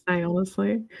thing to say,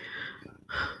 honestly.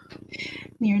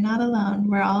 You're not alone.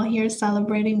 We're all here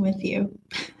celebrating with you.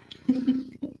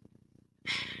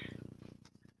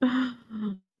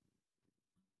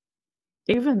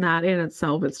 Even that in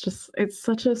itself, it's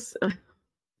such a,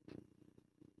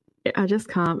 I just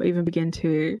can't even begin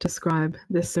to describe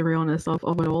the surrealness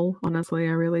of it all. Honestly,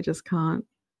 I really just can't.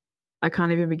 I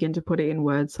can't even begin to put it in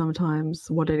words sometimes,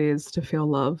 what it is to feel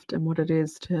loved and what it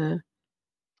is to,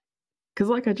 because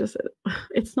like I just said,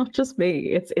 it's not just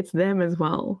me, it's them as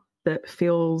well that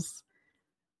feels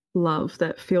love,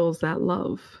 that feels that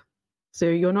love. So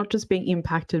you're not just being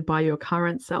impacted by your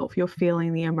current self, you're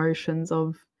feeling the emotions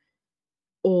of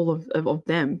all of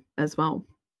them as well.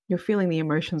 You're feeling the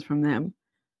emotions from them.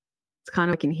 It's kind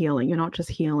of like in healing. You're not just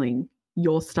healing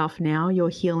your stuff now, you're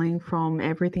healing from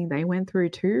everything they went through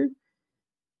too.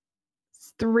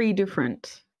 It's 3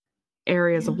 different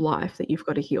areas of life that you've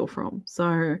got to heal from.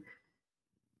 So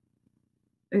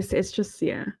it's just,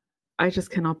 I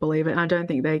just cannot believe it. And I don't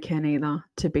think they can either.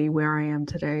 To be where I am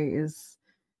today is,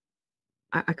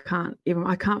 I can't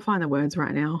find the words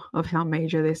right now of how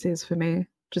major this is for me,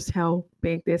 just how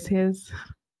big this is.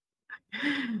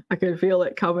 I can feel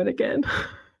it coming again.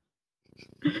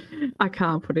 I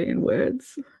can't put it in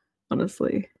words,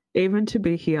 honestly. Even to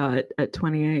be here at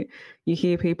 28, you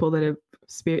hear people that have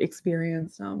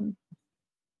experienced,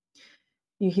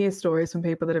 you hear stories from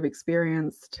people that have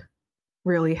experienced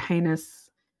really heinous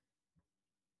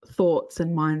thoughts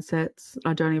and mindsets.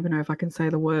 I don't even know if I can say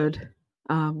the word.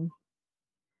 And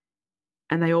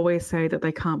they always say that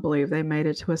they can't believe they made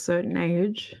it to a certain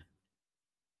age.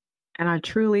 And I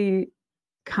truly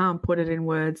can't put it in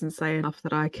words and say enough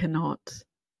that I cannot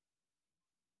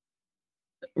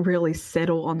really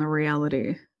settle on the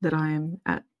reality that I've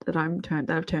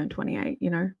turned 28,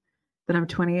 that I'm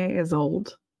 28 years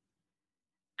old.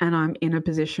 And I'm in a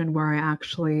position where I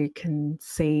actually can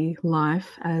see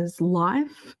life as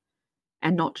life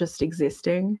and not just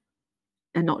existing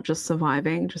and not just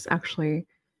surviving, just actually,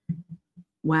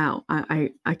 wow, I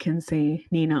can see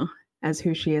Nina as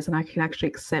who she is, and I can actually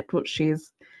accept what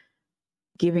she's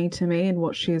giving to me and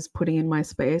what she's putting in my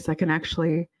space. I can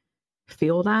actually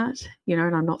feel that,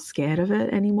 and I'm not scared of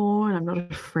it anymore, and I'm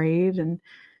not afraid. And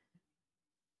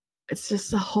it's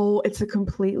just it's a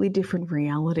completely different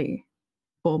reality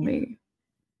for me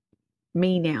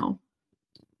now.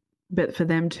 But for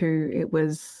them too,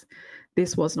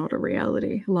 this was not a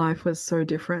reality. Life was so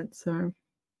different. So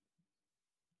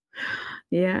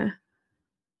yeah,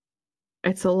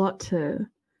 it's a lot to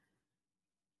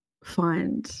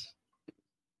find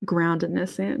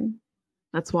groundedness in.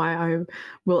 That's why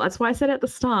I said at the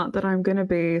start that I'm going to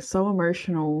be so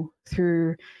emotional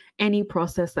through any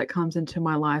process that comes into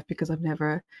my life, because I've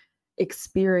never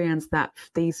experienced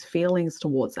these feelings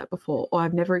towards that before, or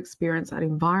I've never experienced that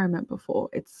environment before.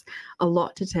 It's a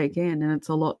lot to take in, and it's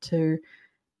a lot to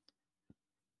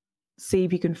see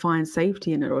if you can find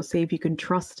safety in it, or see if you can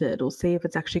trust it, or see if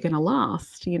it's actually going to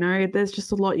last. There's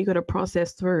just a lot you got to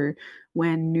process through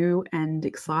when new and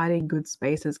exciting good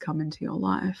spaces come into your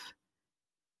life.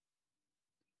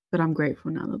 But I'm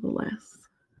grateful nonetheless.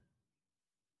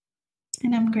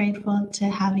 And I'm grateful to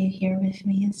have you here with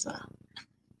me as well.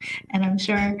 And I'm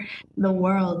sure the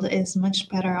world is much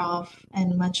better off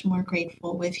and much more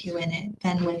grateful with you in it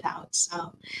than without.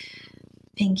 So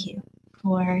thank you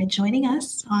for joining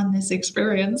us on this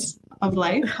experience of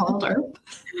life called Earth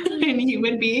and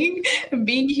human being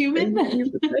human. Thank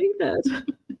you for saying that.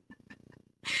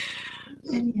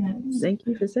 And yes, Thank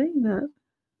you for saying that.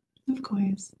 of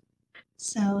course.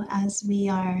 So as we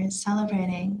are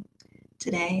celebrating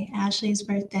today, Ashley's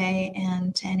birthday,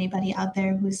 and to anybody out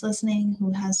there who's listening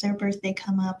who has their birthday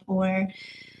come up or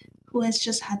who has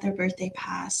just had their birthday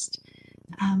passed,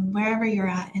 wherever you're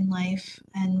at in life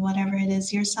and whatever it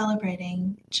is you're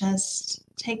celebrating, just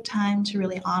take time to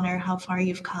really honor how far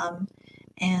you've come.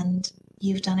 And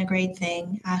you've done a great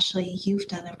thing. Ashley, you've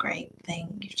done a great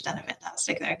thing. You've done a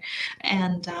fantastic thing.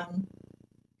 And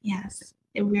yes,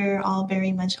 we're all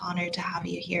very much honored to have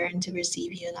you here and to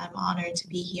receive you. And I'm honored to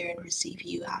be here and receive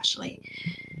you, Ashley.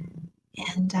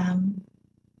 And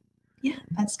yeah,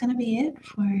 that's going to be it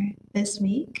for this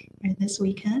week or this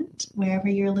weekend, wherever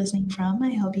you're listening from.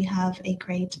 I hope you have a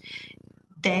great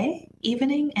day,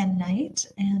 evening, and night.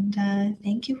 And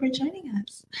thank you for joining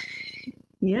us.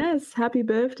 Yes, happy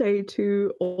birthday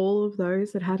to all of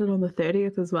those that had it on the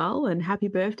 30th as well. And happy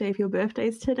birthday if your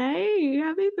birthday's today.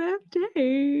 Happy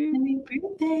birthday. Happy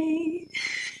birthday.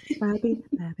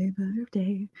 Happy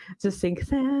birthday. Just sing,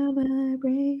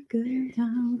 celebrate good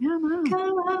time. Come on.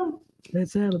 Come on.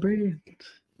 Let's celebrate.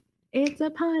 It's a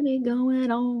party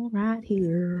going on right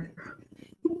here.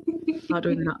 Not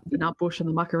doing the nut bush and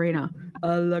the Macarena.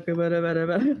 I look at it. I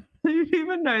don't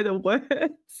even know the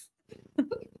words.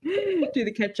 Do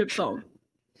the ketchup song.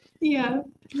 Yeah.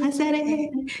 I said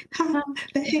it. Ha,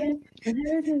 the hit.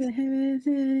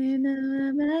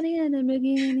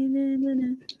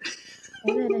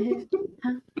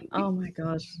 Oh my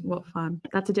gosh, what fun.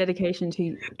 That's a dedication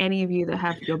to any of you that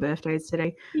have your birthdays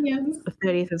today. Yes. The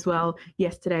 30th as well,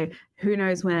 yesterday. Who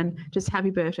knows when. Just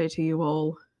happy birthday to you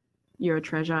all. You're a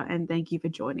treasure, and thank you for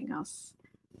joining us.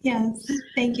 Yes.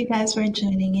 Thank you guys for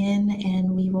joining in,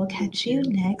 and we will catch you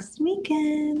next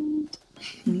weekend.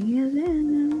 See you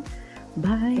then.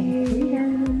 Bye.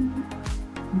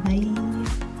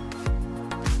 Bye.